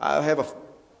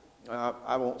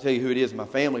 I won't tell you who it is in my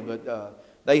family, but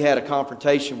they had a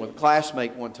confrontation with a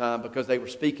classmate one time because they were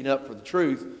speaking up for the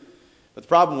truth. But the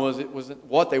problem was, it wasn't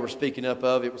what they were speaking up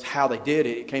of, it was how they did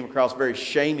it. It came across very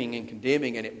shaming and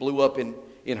condemning, and it blew up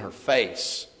in her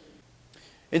face.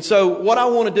 And so what I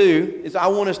want to do is I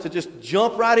want us to just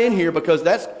jump right in here, because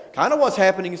that's kind of what's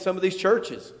happening in some of these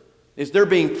churches. Is they're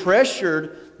being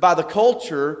pressured by the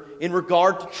culture in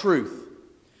regard to truth.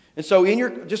 And so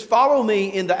just follow me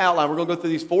in the outline. We're going to go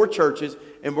through these 4 churches,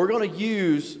 and we're going to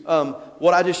use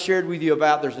what I just shared with you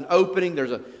about. There's an opening,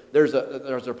 there's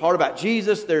a part about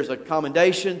Jesus, there's a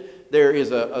commendation, there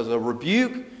is a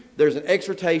rebuke, there's an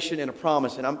exhortation, and a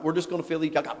promise. And we're just going to fill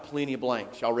these. I got plenty of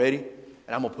blanks. Y'all ready?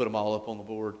 And I'm going to put them all up on the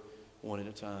board one at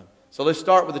a time. So let's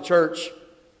start with the church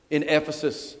in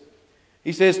Ephesus.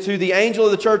 He says, to the angel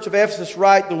of the church of Ephesus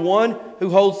write, the one who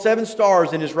holds 7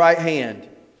 stars in his right hand,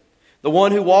 the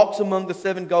one who walks among the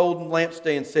 7 golden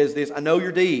lampstands says this: I know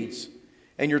your deeds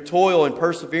and your toil and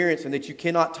perseverance, and that you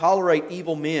cannot tolerate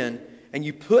evil men, and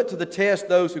you put to the test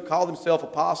those who call themselves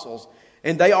apostles,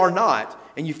 and they are not,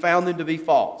 and you found them to be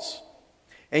false.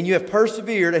 And you have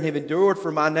persevered and have endured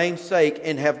for my name's sake,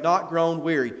 and have not grown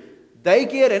weary. They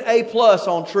get an A+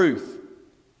 on truth.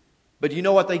 But you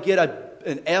know what they get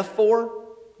an F for?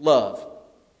 Love.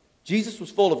 Jesus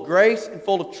was full of grace and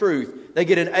full of truth. They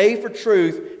get an A for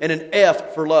truth and an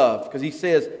F for love. Because he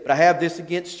says, but I have this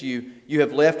against you. You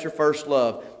have left your first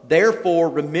love. Therefore,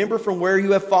 remember from where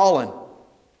you have fallen.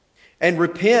 And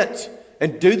repent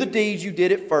and do the deeds you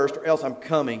did at first, or else I'm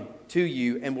coming to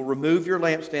you and will remove your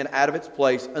lampstand out of its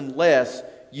place unless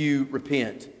you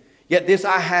repent. Yet this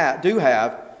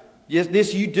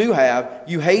this you do have.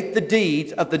 You hate the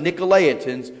deeds of the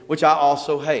Nicolaitans, which I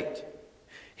also hate.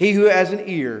 He who has an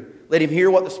ear, let him hear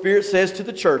what the Spirit says to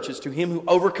the churches. To him who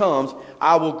overcomes,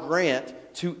 I will grant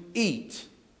to eat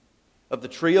of the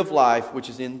tree of life, which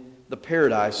is in the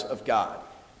paradise of God.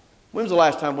 When was the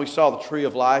last time we saw the tree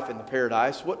of life in the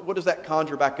paradise? What does that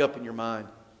conjure back up in your mind?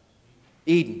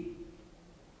 Eden.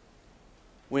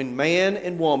 When man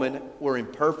and woman were in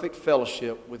perfect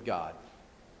fellowship with God.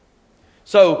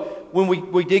 So, when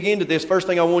we dig into this, first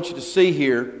thing I want you to see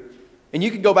here, and you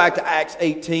can go back to Acts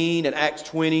 18 and Acts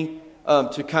 20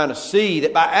 to kind of see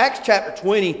that by Acts chapter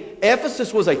 20,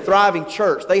 Ephesus was a thriving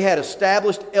church. They had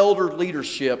established elder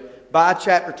leadership by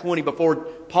chapter 20 before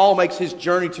Paul makes his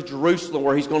journey to Jerusalem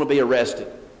where he's going to be arrested.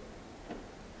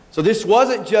 So this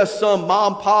wasn't just some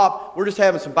mom pop, we're just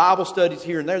having some Bible studies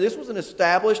here and there. This was an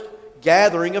established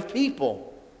gathering of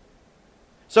people.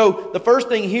 So the first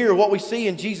thing here, what we see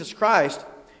in Jesus Christ,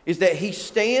 is that He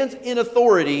stands in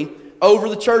authority over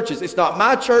the churches. It's not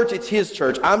my church, it's His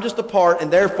church. I'm just a part,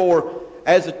 and therefore,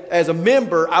 as a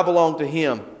member, I belong to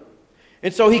Him.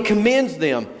 And so He commends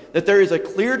them that there is a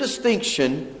clear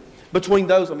distinction between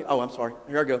those...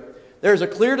 Here I go. There's a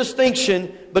clear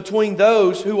distinction between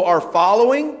those who are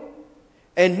following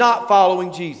and not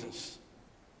following Jesus.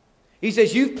 He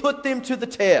says, you've put them to the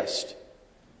test.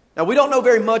 Now, we don't know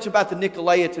very much about the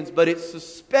Nicolaitans, but it's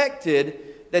suspected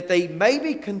that they may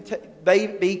be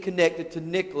connected to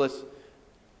Nicholas,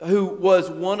 who was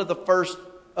one of the first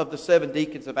of the 7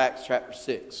 deacons of Acts chapter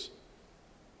 6.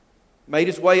 Made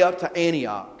his way up to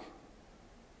Antioch.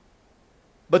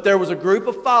 But there was a group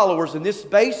of followers, and this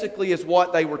basically is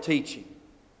what they were teaching.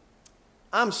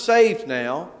 I'm saved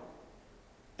now,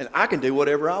 and I can do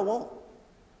whatever I want.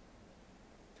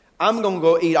 I'm going to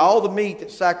go eat all the meat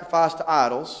that's sacrificed to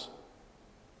idols.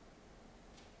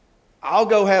 I'll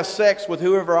go have sex with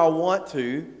whoever I want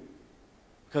to,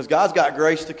 because God's got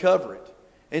grace to cover it.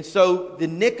 And so the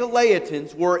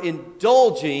Nicolaitans were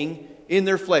indulging in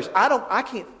their flesh. I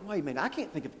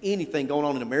can't think of anything going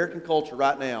on in American culture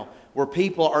right now where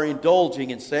people are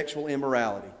indulging in sexual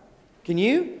immorality. Can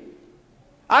you?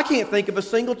 I can't think of a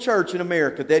single church in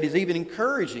America that is even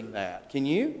encouraging that. Can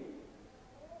you?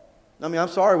 I mean, I'm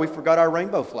sorry, we forgot our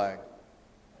rainbow flag.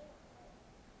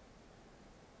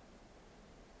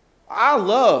 I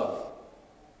love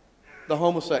the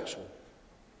homosexual.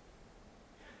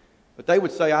 But they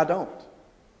would say I don't.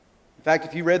 In fact,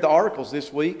 if you read the articles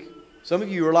this week, some of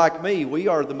you are like me. We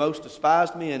are the most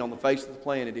despised men on the face of the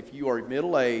planet if you are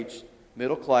middle-aged,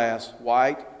 middle-class,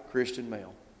 white, Christian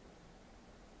male.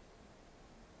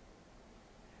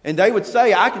 And they would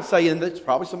say, I can say, and it's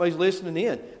probably somebody's listening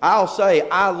in, I'll say,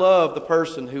 I love the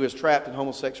person who is trapped in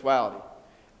homosexuality.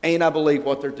 And I believe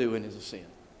what they're doing is a sin.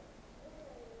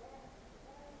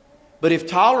 But if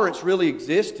tolerance really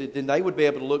existed, then they would be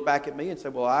able to look back at me and say,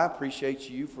 well, I appreciate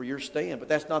you for your stand. But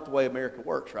that's not the way America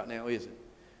works right now, is it?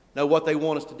 No, what they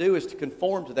want us to do is to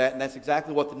conform to that, and that's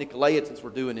exactly what the Nicolaitans were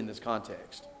doing in this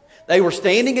context. They were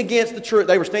standing against the truth.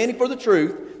 They were standing for the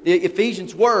truth. The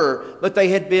Ephesians were, but they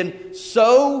had been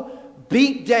so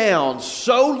beat down,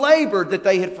 so labored that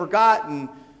they had forgotten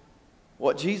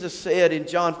what Jesus said in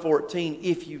John 14,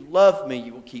 if you love me,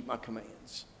 you will keep my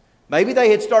commands. Maybe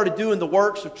they had started doing the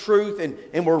works of truth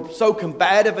and were so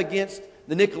combative against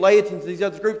the Nicolaitans and these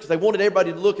other groups because they wanted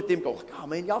everybody to look at them and go, oh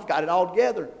man, y'all have got it all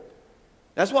together.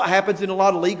 That's what happens in a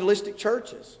lot of legalistic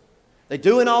churches. They're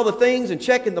doing all the things and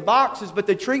checking the boxes, but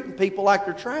they're treating people like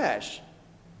they're trash.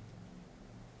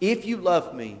 If you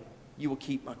love me, you will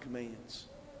keep my commands.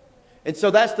 And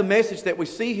so that's the message that we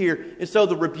see here. And so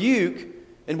the rebuke,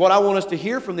 and what I want us to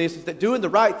hear from this, is that doing the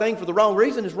right thing for the wrong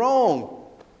reason is wrong.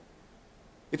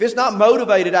 If it's not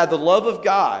motivated out of the love of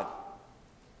God,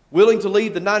 willing to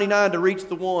leave the 99 to reach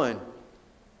the one.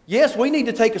 Yes, we need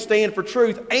to take a stand for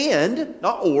truth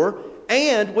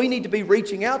and we need to be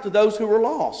reaching out to those who are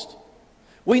lost.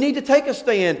 We need to take a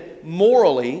stand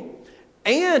morally,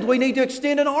 and we need to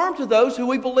extend an arm to those who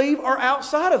we believe are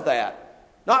outside of that.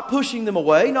 Not pushing them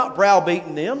away, not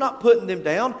browbeating them, not putting them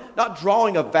down, not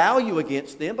drawing a value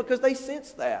against them because they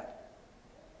sense that.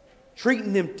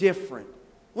 Treating them different.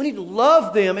 We need to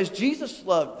love them as Jesus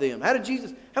loved them. How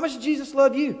much did Jesus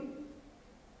love you?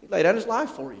 He laid out His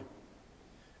life for you.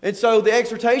 And so the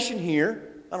exhortation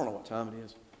here, I don't know what time it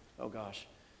is. Oh gosh.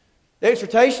 The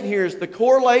exhortation here is the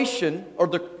correlation or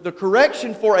the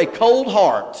correction for a cold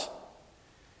heart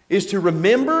is to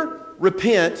remember,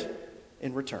 repent,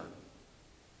 and return.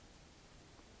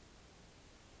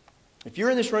 If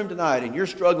you're in this room tonight and you're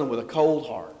struggling with a cold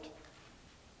heart,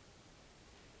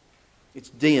 it's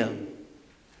dim.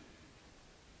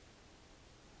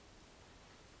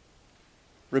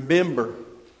 Remember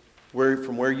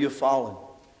from where you've fallen.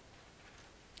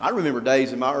 I remember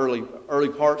days in my early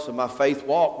parts of my faith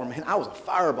walk where, man, I was a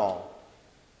fireball.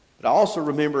 But I also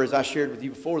remember, as I shared with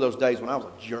you before, those days when I was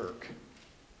a jerk.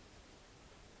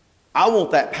 I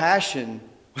want that passion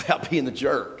without being the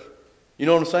jerk. You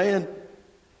know what I'm saying?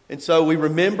 And so we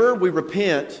remember, we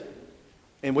repent,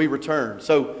 and we return.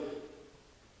 So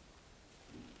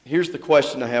here's the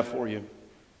question I have for you.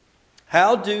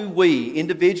 How do we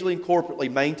individually and corporately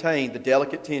maintain the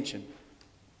delicate tension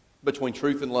between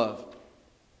truth and love?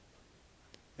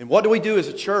 And what do we do as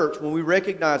a church when we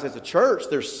recognize as a church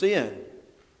there's sin?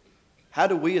 How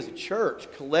do we as a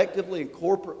church collectively and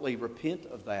corporately repent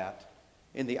of that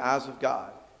in the eyes of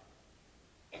God?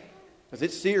 Because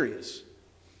it's serious.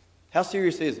 How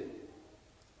serious is it?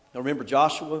 Now remember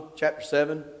Joshua chapter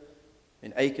 7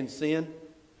 and Achan's sin.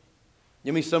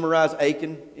 Let me summarize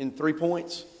Achan in 3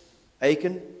 points.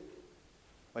 Achan, wait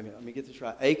a minute, let me get this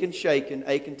right. Achan shaken,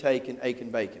 Achan taken,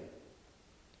 Achan bacon.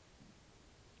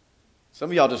 Some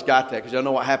of y'all just got that because y'all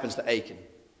know what happens to Achan.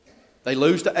 They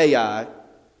lose to Ai.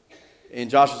 And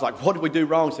Joshua's like, what did we do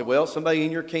wrong? He said, well, somebody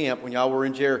in your camp when y'all were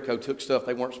in Jericho took stuff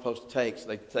they weren't supposed to take.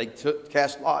 So they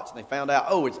cast lots and they found out,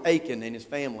 oh, it's Achan and his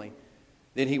family.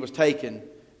 Then he was taken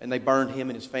and they burned him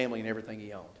and his family and everything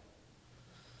he owned.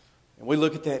 And we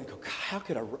look at that and go, God, how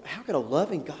could a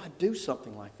loving God do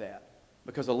something like that?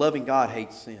 Because a loving God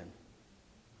hates sin.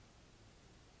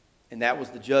 And that was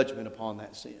the judgment upon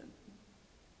that sin.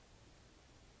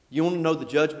 You want to know the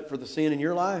judgment for the sin in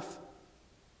your life?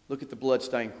 Look at the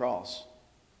bloodstained cross.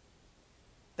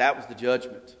 That was the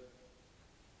judgment.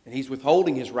 And He's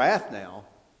withholding His wrath now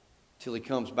till He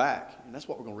comes back. And that's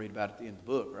what we're going to read about at the end of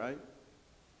the book, right?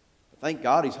 But thank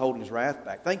God He's holding His wrath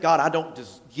back. Thank God I don't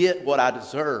just get what I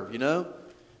deserve, you know?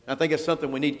 And I think that's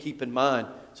something we need to keep in mind.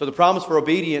 So the promise for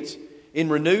obedience, in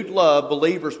renewed love,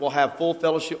 believers will have full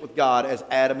fellowship with God as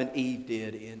Adam and Eve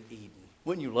did in Eden.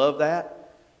 Wouldn't you love that?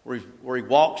 Where he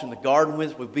walks in the garden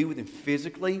with us, we'll be with Him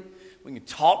physically. We can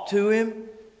talk to Him.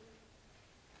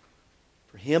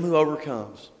 For him who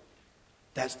overcomes.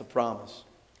 That's the promise.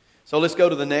 So let's go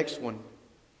to the next one.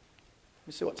 Let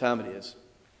me see what time it is.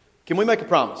 Can we make a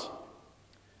promise?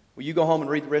 Will you go home and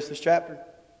read the rest of this chapter?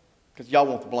 Because y'all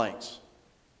want the blanks.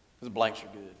 Because the blanks are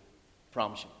good. I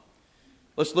promise you.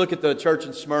 Let's look at the church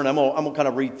in Smyrna. I'm going to kind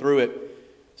of read through it.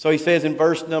 So he says in at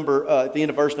the end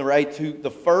of verse number 8, to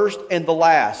the first and the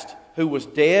last who was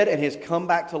dead and has come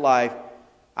back to life,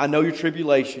 I know your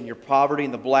tribulation, your poverty,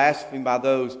 and the blasphemy by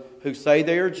those who say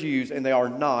they are Jews and they are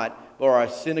not, but are a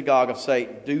synagogue of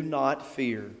Satan. Do not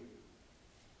fear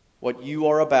what you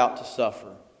are about to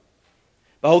suffer.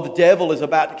 Behold, the devil is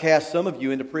about to cast some of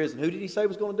you into prison. Who did he say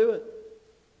was going to do it?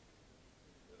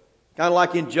 Kind of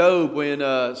like in Job when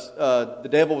the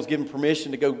devil was given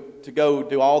permission to go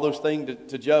do all those things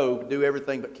to Job, do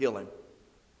everything but kill him.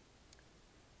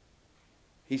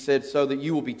 He said, so that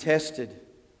you will be tested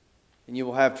and you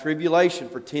will have tribulation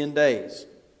for 10 days.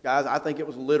 Guys, I think it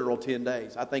was literal 10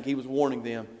 days. I think he was warning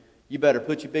them, you better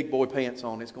put your big boy pants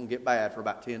on. It's going to get bad for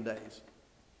about 10 days.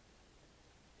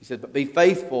 He said, but be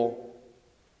faithful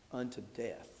unto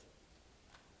death.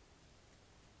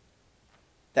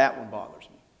 That one bothers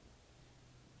me.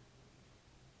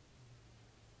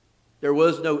 There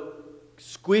was no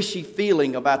squishy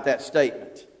feeling about that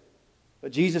statement.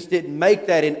 But Jesus didn't make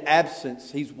that in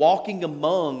absence. He's walking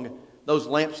among those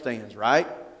lampstands, right?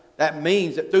 That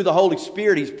means that through the Holy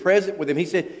Spirit, He's present with him. He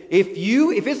said, if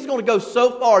this is going to go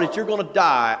so far that you're going to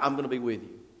die, I'm going to be with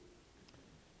you.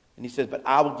 And He says, but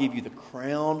I will give you the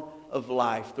crown of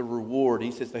life, the reward.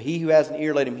 And He says, so he who has an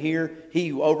ear, let him hear. He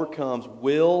who overcomes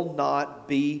will not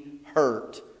be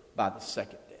hurt by the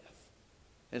second death.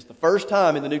 And it's the first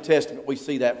time in the New Testament we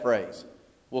see that phrase.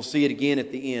 We'll see it again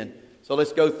at the end. So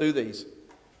let's go through these.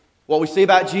 What we see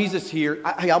about Jesus here,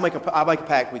 I'll make a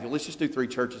pact with you. Let's just do 3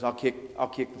 churches. I'll kick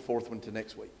the 4th one to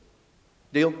next week.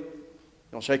 Deal? You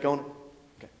want to shake on it?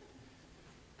 Okay.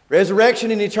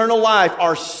 Resurrection and eternal life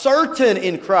are certain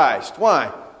in Christ.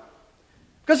 Why?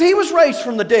 Because He was raised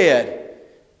from the dead.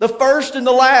 The first and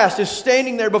the last is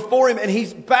standing there before Him, and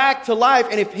He's back to life.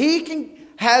 And if He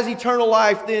has eternal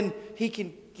life, then He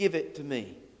can give it to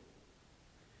me.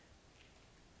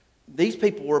 These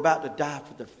people were about to die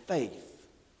for their faith.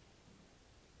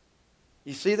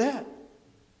 You see that?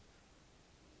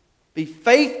 Be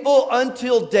faithful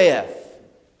until death.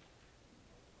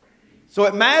 So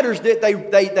it matters that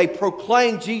they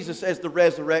proclaim Jesus as the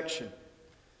resurrection.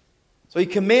 So He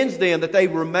commends them that they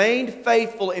remained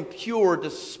faithful and pure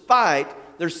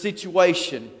despite their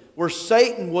situation, where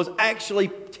Satan was actually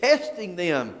testing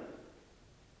them.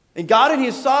 And God in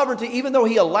His sovereignty, even though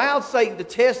He allowed Satan to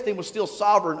test them, was still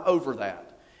sovereign over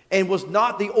that. And was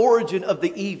not the origin of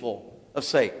the evil of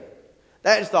Satan.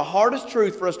 That is the hardest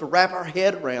truth for us to wrap our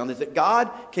head around, is that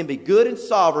God can be good and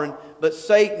sovereign, but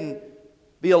Satan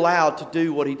be allowed to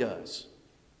do what he does.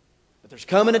 But there's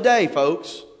coming a day,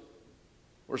 folks,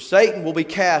 where Satan will be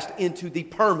cast into the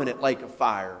permanent lake of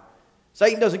fire.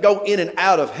 Satan doesn't go in and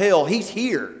out of hell. He's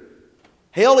here.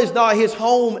 Hell is not his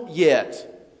home yet.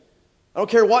 I don't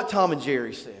care what Tom and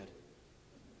Jerry said.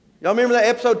 Y'all remember that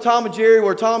episode of Tom and Jerry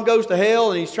where Tom goes to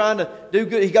hell and he's trying to do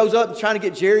good? He goes up and trying to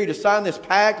get Jerry to sign this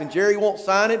pact, and Jerry won't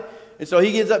sign it. And so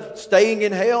he ends up staying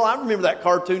in hell. I remember that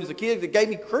cartoon as a kid. It gave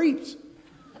me creeps.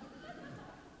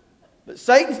 But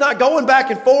Satan's not going back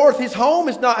and forth. His home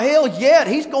is not hell yet.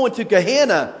 He's going to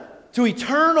Gehenna, to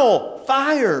eternal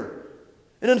fire.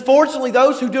 And unfortunately,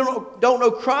 those who don't know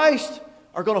Christ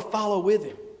are going to follow with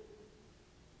him.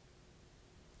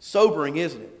 Sobering,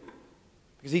 isn't it?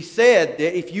 Because he said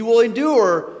that if you will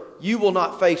endure, you will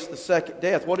not face the second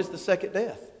death. What is the second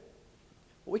death?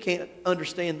 Well, we can't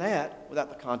understand that without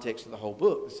the context of the whole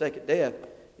book. The second death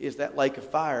is that lake of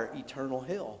fire, eternal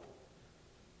hell.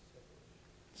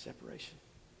 Separation.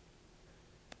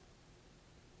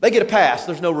 They get a pass.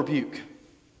 There's no rebuke.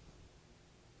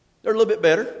 They're a little bit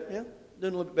better. Yeah,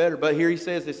 doing a little bit better. But here he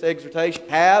says this exhortation,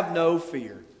 have no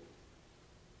fear.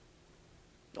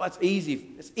 Well, that's easy.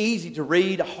 It's easy to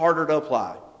read, harder to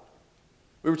apply.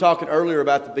 We were talking earlier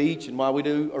about the beach and why we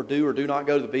do or do not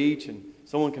go to the beach. And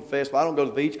someone confessed, well, I don't go to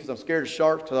the beach because I'm scared of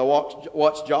sharks because I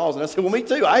watch Jaws. And I said, well, me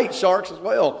too. I hate sharks as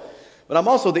well. But I'm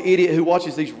also the idiot who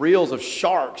watches these reels of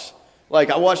sharks.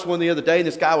 Like I watched one the other day, and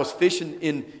this guy was fishing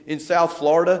in South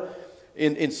Florida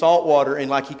in salt water, and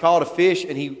like he caught a fish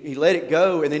and he let it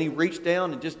go, and then he reached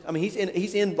down and he's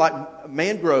in like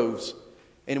mangroves.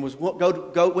 And went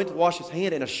to wash his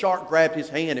hand, and a shark grabbed his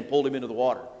hand and pulled him into the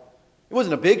water. It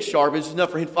wasn't a big shark, but it was just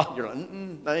enough for him to fall. You're like,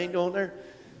 I ain't going there.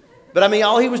 But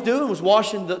all he was doing was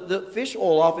washing the fish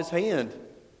oil off his hand.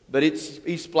 But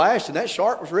he splashed, and that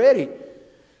shark was ready.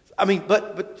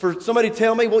 But for somebody to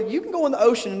tell me, well, you can go in the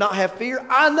ocean and not have fear.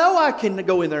 I know I can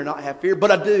go in there and not have fear,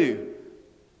 but I do.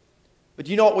 But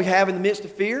you know what we have in the midst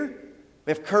of fear?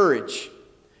 We have courage.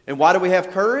 And why do we have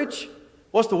courage?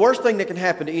 What's the worst thing that can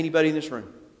happen to anybody in this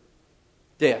room?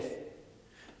 Death.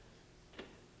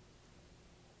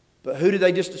 But who did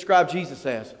they just describe Jesus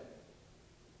as?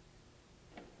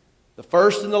 The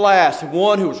first and the last,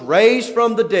 one who was raised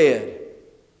from the dead.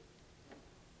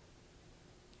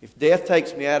 If death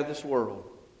takes me out of this world,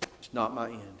 it's not my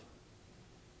end.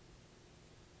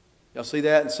 Y'all see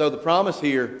that? And so the promise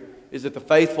here is that the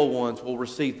faithful ones will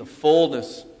receive the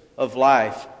fullness of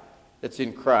life that's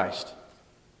in Christ.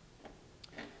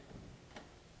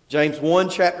 James 1,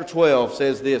 chapter 12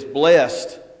 says this,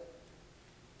 blessed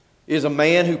is a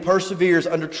man who perseveres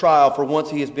under trial, for once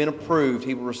he has been approved,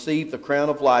 he will receive the crown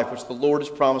of life which the Lord has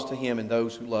promised to him and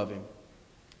those who love him.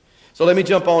 So let me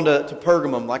jump on to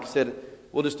Pergamum. Like I said,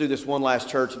 we'll just do this one last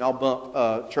church, and I'll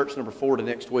bump church number 4 to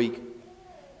next week.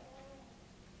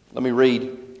 Let me read.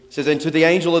 It says, and to the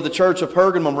angel of the church of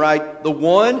Pergamum write, the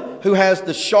one who has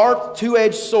the sharp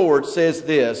two-edged sword says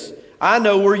this, I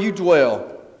know where you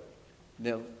dwell.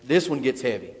 Now, this one gets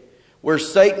heavy. Where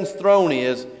Satan's throne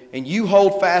is, and you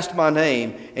hold fast my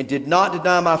name, and did not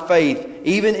deny my faith,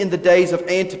 even in the days of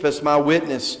Antipas, my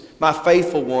witness, my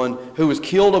faithful one, who was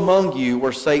killed among you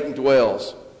where Satan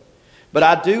dwells. But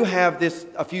I do have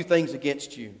a few things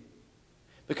against you.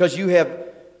 Because you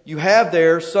have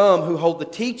there some who hold the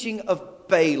teaching of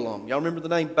Balaam. Y'all remember the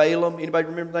name Balaam? Anybody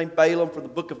remember the name Balaam from the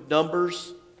book of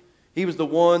Numbers? He was the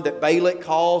one that Balak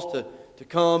calls to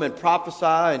come and prophesy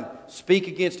and speak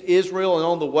against Israel. And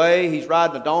on the way, he's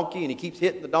riding a donkey, and he keeps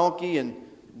hitting the donkey, and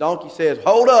the donkey says,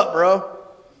 hold up, bro.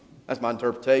 That's my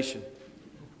interpretation.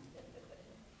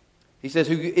 He says,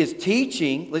 who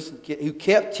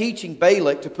kept teaching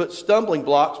Balak to put stumbling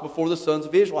blocks before the sons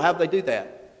of Israel. How did they do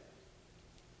that?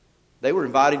 They were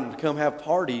inviting them to come have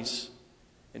parties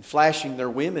and flashing their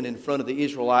women in front of the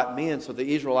Israelite men so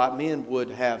the Israelite men would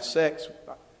have sex.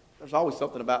 There's always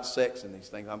something about sex in these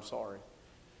things, I'm sorry.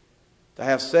 To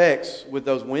have sex with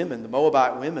those women, the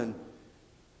Moabite women,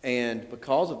 and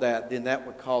because of that, then that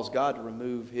would cause God to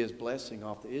remove His blessing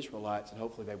off the Israelites, and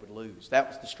hopefully they would lose. That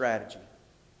was the strategy.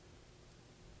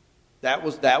 That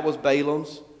was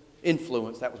Balaam's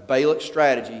influence. That was Balak's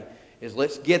strategy, is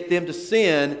let's get them to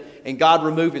sin, and God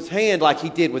remove His hand like He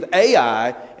did with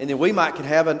Ai, and then we might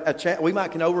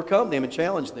can overcome them and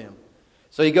challenge them.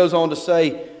 So he goes on to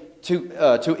say,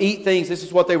 to eat things, this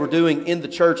is what they were doing in the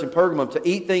church in Pergamum, to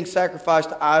eat things sacrificed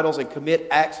to idols and commit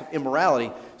acts of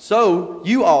immorality. So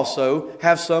you also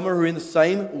have some who in the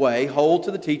same way hold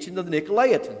to the teaching of the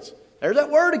Nicolaitans. There's that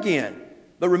word again.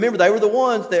 But remember, they were the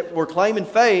ones that were claiming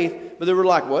faith, but they were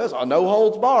like, well, it's a no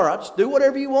holds bar. I just do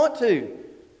whatever you want to.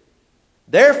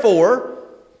 Therefore,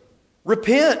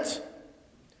 repent,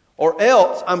 or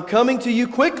else I'm coming to you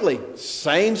quickly.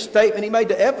 Same statement he made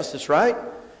to Ephesus, right?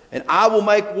 And I will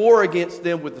make war against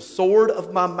them with the sword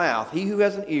of my mouth. He who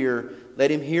has an ear,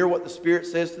 let him hear what the Spirit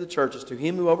says to the churches. To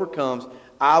him who overcomes,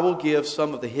 I will give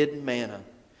some of the hidden manna,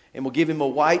 and will give him a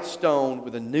white stone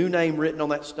with a new name written on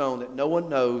that stone that no one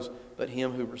knows but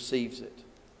him who receives it.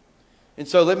 And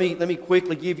so let me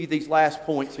quickly give you these last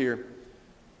points here.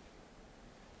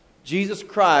 Jesus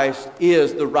Christ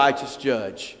is the righteous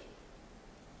judge.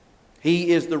 He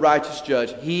is the righteous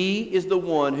judge. He is the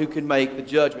one who can make the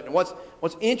judgment. And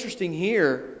what's interesting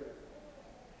here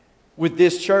with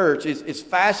this church is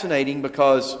fascinating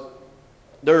because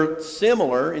they're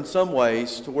similar in some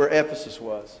ways to where Ephesus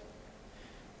was.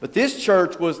 But this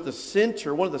church was the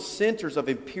center, one of the centers of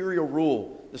imperial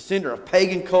rule, the center of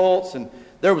pagan cults, and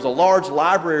there was a large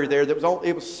library there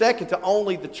that was second to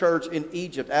only the church in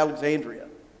Egypt, Alexandria.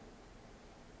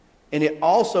 And it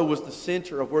also was the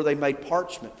center of where they made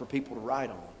parchment for people to write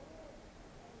on.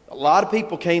 A lot of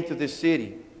people came to this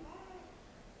city.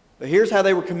 But here's how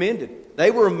they were commended. They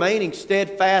were remaining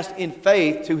steadfast in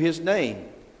faith to His name.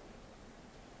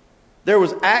 There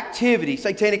was activity,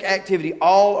 satanic activity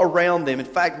all around them. In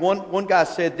fact, one guy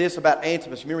said this about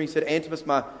Antipas. Remember he said, Antipas,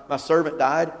 my servant,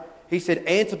 died? He said,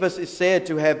 Antipas is said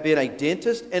to have been a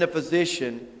dentist and a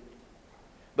physician,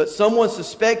 but someone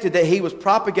suspected that he was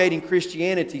propagating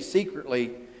Christianity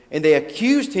secretly, and they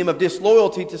accused him of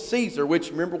disloyalty to Caesar, which,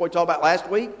 remember what we talked about last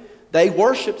week? They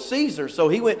worshipped Caesar, so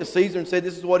he went to Caesar and said,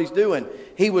 this is what he's doing.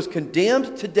 He was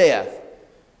condemned to death.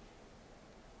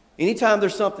 Anytime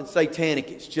there's something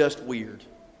satanic, it's just weird.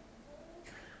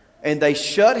 And they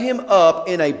shut him up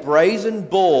in a brazen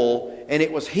bull, and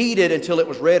it was heated until it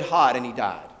was red hot, and he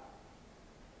died.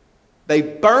 They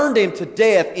burned him to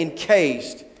death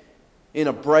encased in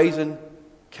a brazen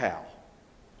cow.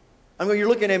 I mean, you're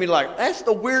looking at me like, that's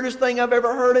the weirdest thing I've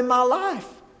ever heard in my life.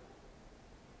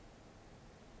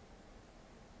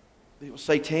 It was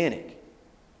satanic.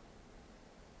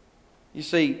 You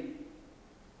see,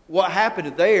 what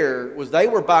happened there was they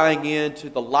were buying into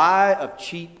the lie of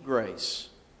cheap grace.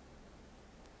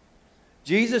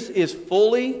 Jesus is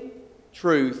fully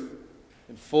truth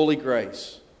and fully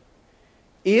grace.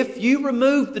 If you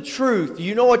remove the truth,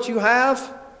 you know what you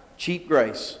have? Cheap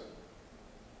grace.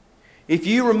 If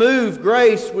you remove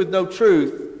grace with no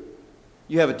truth,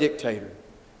 you have a dictator.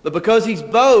 But because He's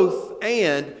both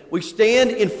and, we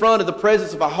stand in front of the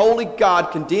presence of a holy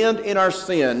God condemned in our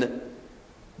sin,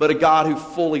 but a God who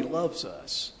fully loves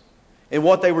us. And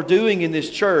what they were doing in this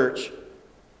church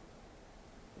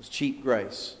was cheap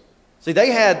grace. See,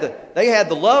 they had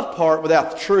the love part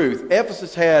without the truth.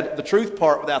 Ephesus had the truth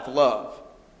part without the love.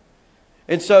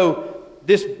 And so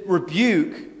this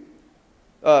rebuke,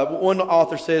 one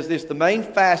author says this, the main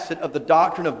facet of the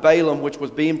doctrine of Balaam, which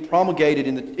was being promulgated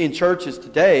in churches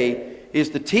today, is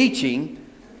the teaching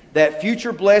that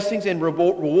future blessings and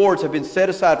rewards have been set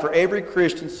aside for every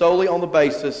Christian solely on the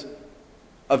basis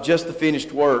of just the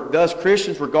finished work. Thus,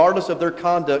 Christians, regardless of their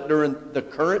conduct during the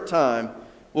current time,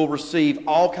 will receive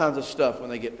all kinds of stuff when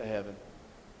they get to heaven.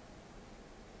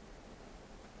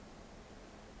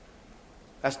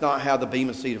 That's not how the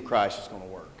bema seat of Christ is going to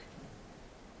work.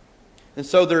 And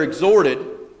so they're exhorted,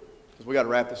 because we got to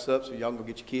wrap this up so y'all can go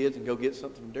get your kids and go get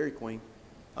something from Dairy Queen.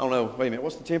 I don't know, wait a minute,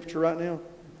 what's the temperature right now?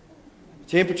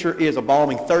 The temperature is a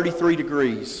balmy 33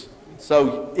 degrees.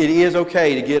 So it is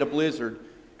okay to get a blizzard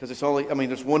because it's only,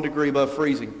 there's 1 degree above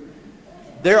freezing.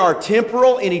 There are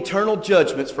temporal and eternal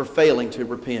judgments for failing to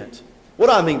repent. What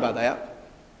do I mean by that?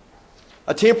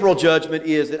 A temporal judgment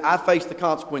is that I face the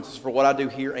consequences for what I do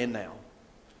here and now.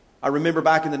 I remember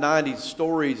back in the 90s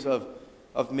stories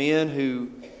of men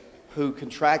who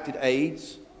contracted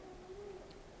AIDS,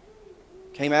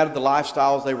 came out of the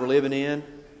lifestyles they were living in,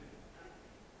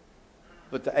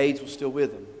 but the AIDS was still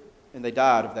with them, and they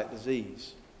died of that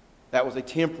disease. That was a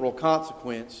temporal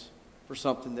consequence for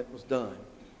something that was done.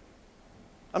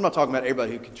 I'm not talking about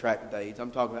everybody who contracted AIDS.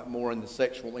 I'm talking about more in the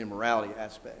sexual immorality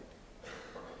aspect.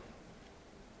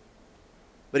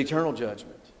 But eternal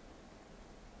judgment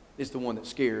is the one that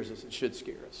scares us. It should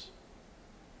scare us.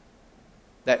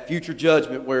 That future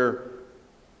judgment where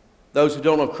those who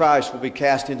don't know Christ will be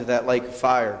cast into that lake of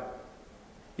fire.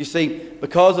 You see,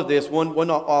 because of this, one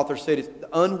author said the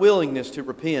unwillingness to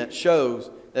repent shows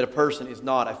that a person is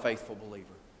not a faithful believer.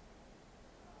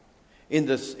 In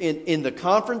the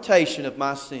confrontation of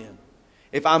my sin,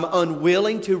 if I'm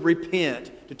unwilling to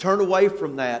repent, to turn away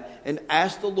from that and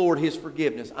ask the Lord His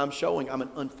forgiveness, I'm showing I'm an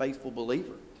unfaithful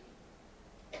believer.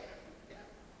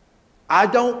 I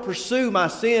don't pursue my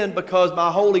sin because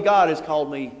my holy God has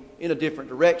called me in a different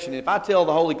direction. If I tell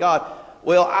the holy God,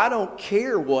 well, I don't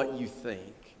care what you think,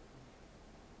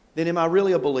 then am I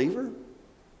really a believer?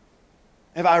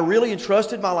 Have I really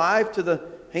entrusted my life to the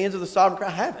hands of the sovereign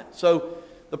Christ? I haven't. So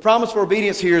the promise for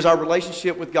obedience here is our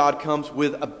relationship with God comes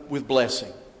with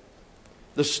blessing.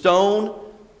 The stone,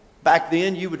 back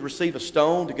then you would receive a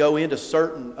stone to go into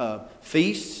certain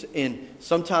feasts, and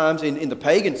sometimes in the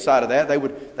pagan side of that, they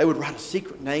would write a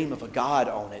secret name of a god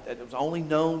on it that was only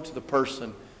known to the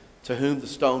person to whom the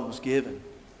stone was given.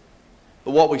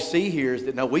 But what we see here is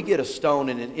that now we get a stone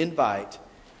and an invite,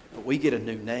 but we get a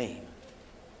new name.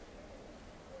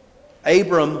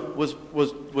 Abram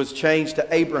was changed to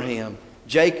Abraham.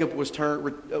 Jacob was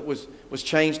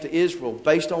changed to Israel.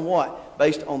 Based on what?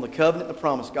 Based on the covenant and the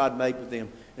promise God made with them.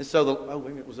 And so,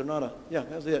 was there not a... Yeah,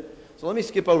 that was it. So let me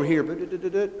skip over here.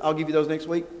 I'll give you those next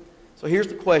week. So here's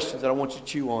the questions that I want you to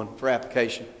chew on for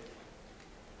application.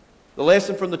 The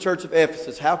lesson from the church of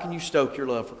Ephesus: how can you stoke your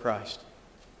love for Christ?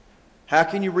 How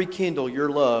can you rekindle your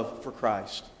love for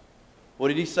Christ? What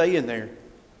did he say in there?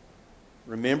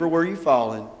 Remember where you've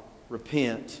fallen.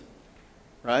 Repent.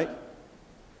 Right?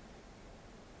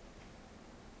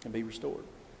 And be restored.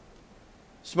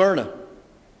 Smyrna,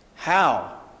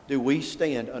 how do we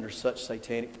stand under such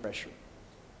satanic pressure?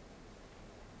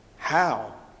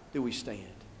 How do we stand?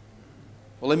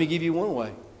 Well, let me give you one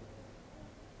way.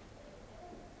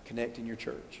 Connect in your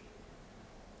church.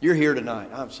 You're here tonight.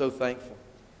 I'm so thankful.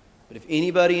 But if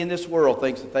anybody in this world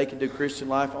thinks that they can do Christian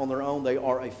life on their own, they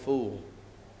are a fool.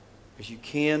 Because you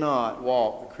cannot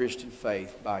walk the Christian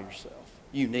faith by yourself.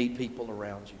 You need people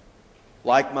around you.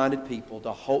 Like-minded people,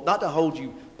 not to hold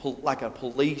you like a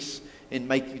police and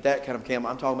make you that kind of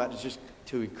camel. I'm talking about just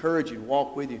to encourage you, to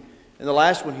walk with you. And the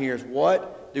last one here is,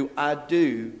 what do I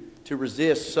do to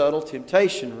resist subtle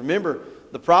temptation? Remember,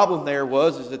 the problem there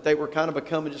is that they were kind of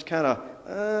becoming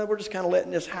we're just kind of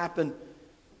letting this happen.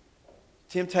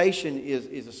 Temptation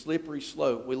is a slippery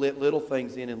slope. We let little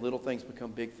things in and little things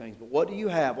become big things. But what do you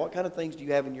have? What kind of things do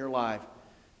you have in your life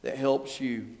that helps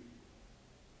you?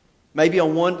 Maybe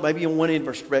on one end of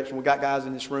our spectrum, we got guys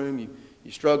in this room,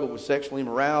 you struggle with sexual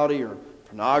immorality or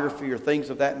pornography or things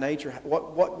of that nature.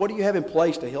 What do you have in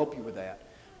place to help you with that?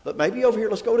 But maybe over here,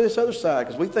 let's go to this other side,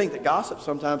 because we think that gossip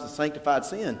sometimes is sanctified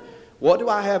sin. What do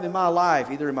I have in my life,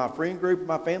 either in my friend group or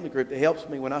my family group, that helps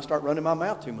me when I start running my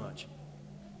mouth too much?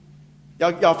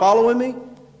 Y'all following me?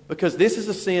 Because this is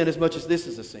a sin as much as this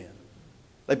is a sin.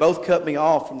 They both cut me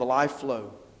off from the life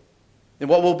flow. And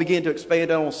what we'll begin to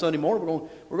expand on Sunday morning,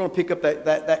 we're going to pick up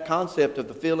that concept of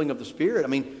the filling of the Spirit. I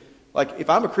mean, like if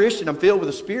I'm a Christian, I'm filled with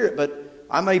the Spirit, but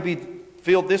I may be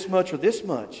filled this much or this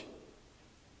much.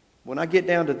 When I get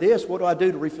down to this, what do I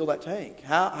do to refill that tank?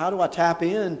 How do I tap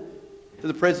in to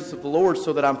the presence of the Lord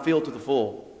so that I'm filled to the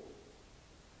full?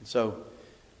 And so,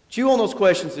 chew on those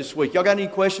questions this week. Y'all got any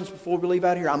questions before we leave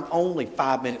out here? I'm only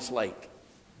 5 minutes late.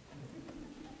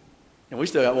 And we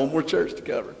still got one more church to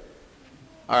cover.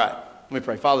 All right. Let me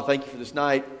pray. Father, thank you for this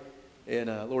night. And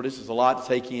Lord, this is a lot to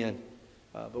take in.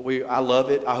 But I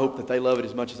love it. I hope that they love it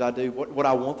as much as I do. What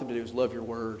I want them to do is love your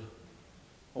word.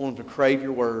 I want them to crave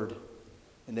your word.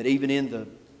 And that even in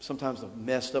sometimes the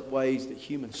messed up ways that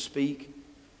humans speak,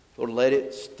 Lord, let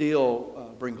it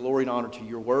still bring glory and honor to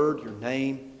your word, your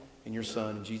name, and your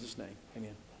Son. In Jesus' name,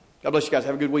 amen. God bless you guys.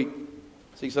 Have a good week.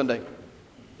 See you Sunday.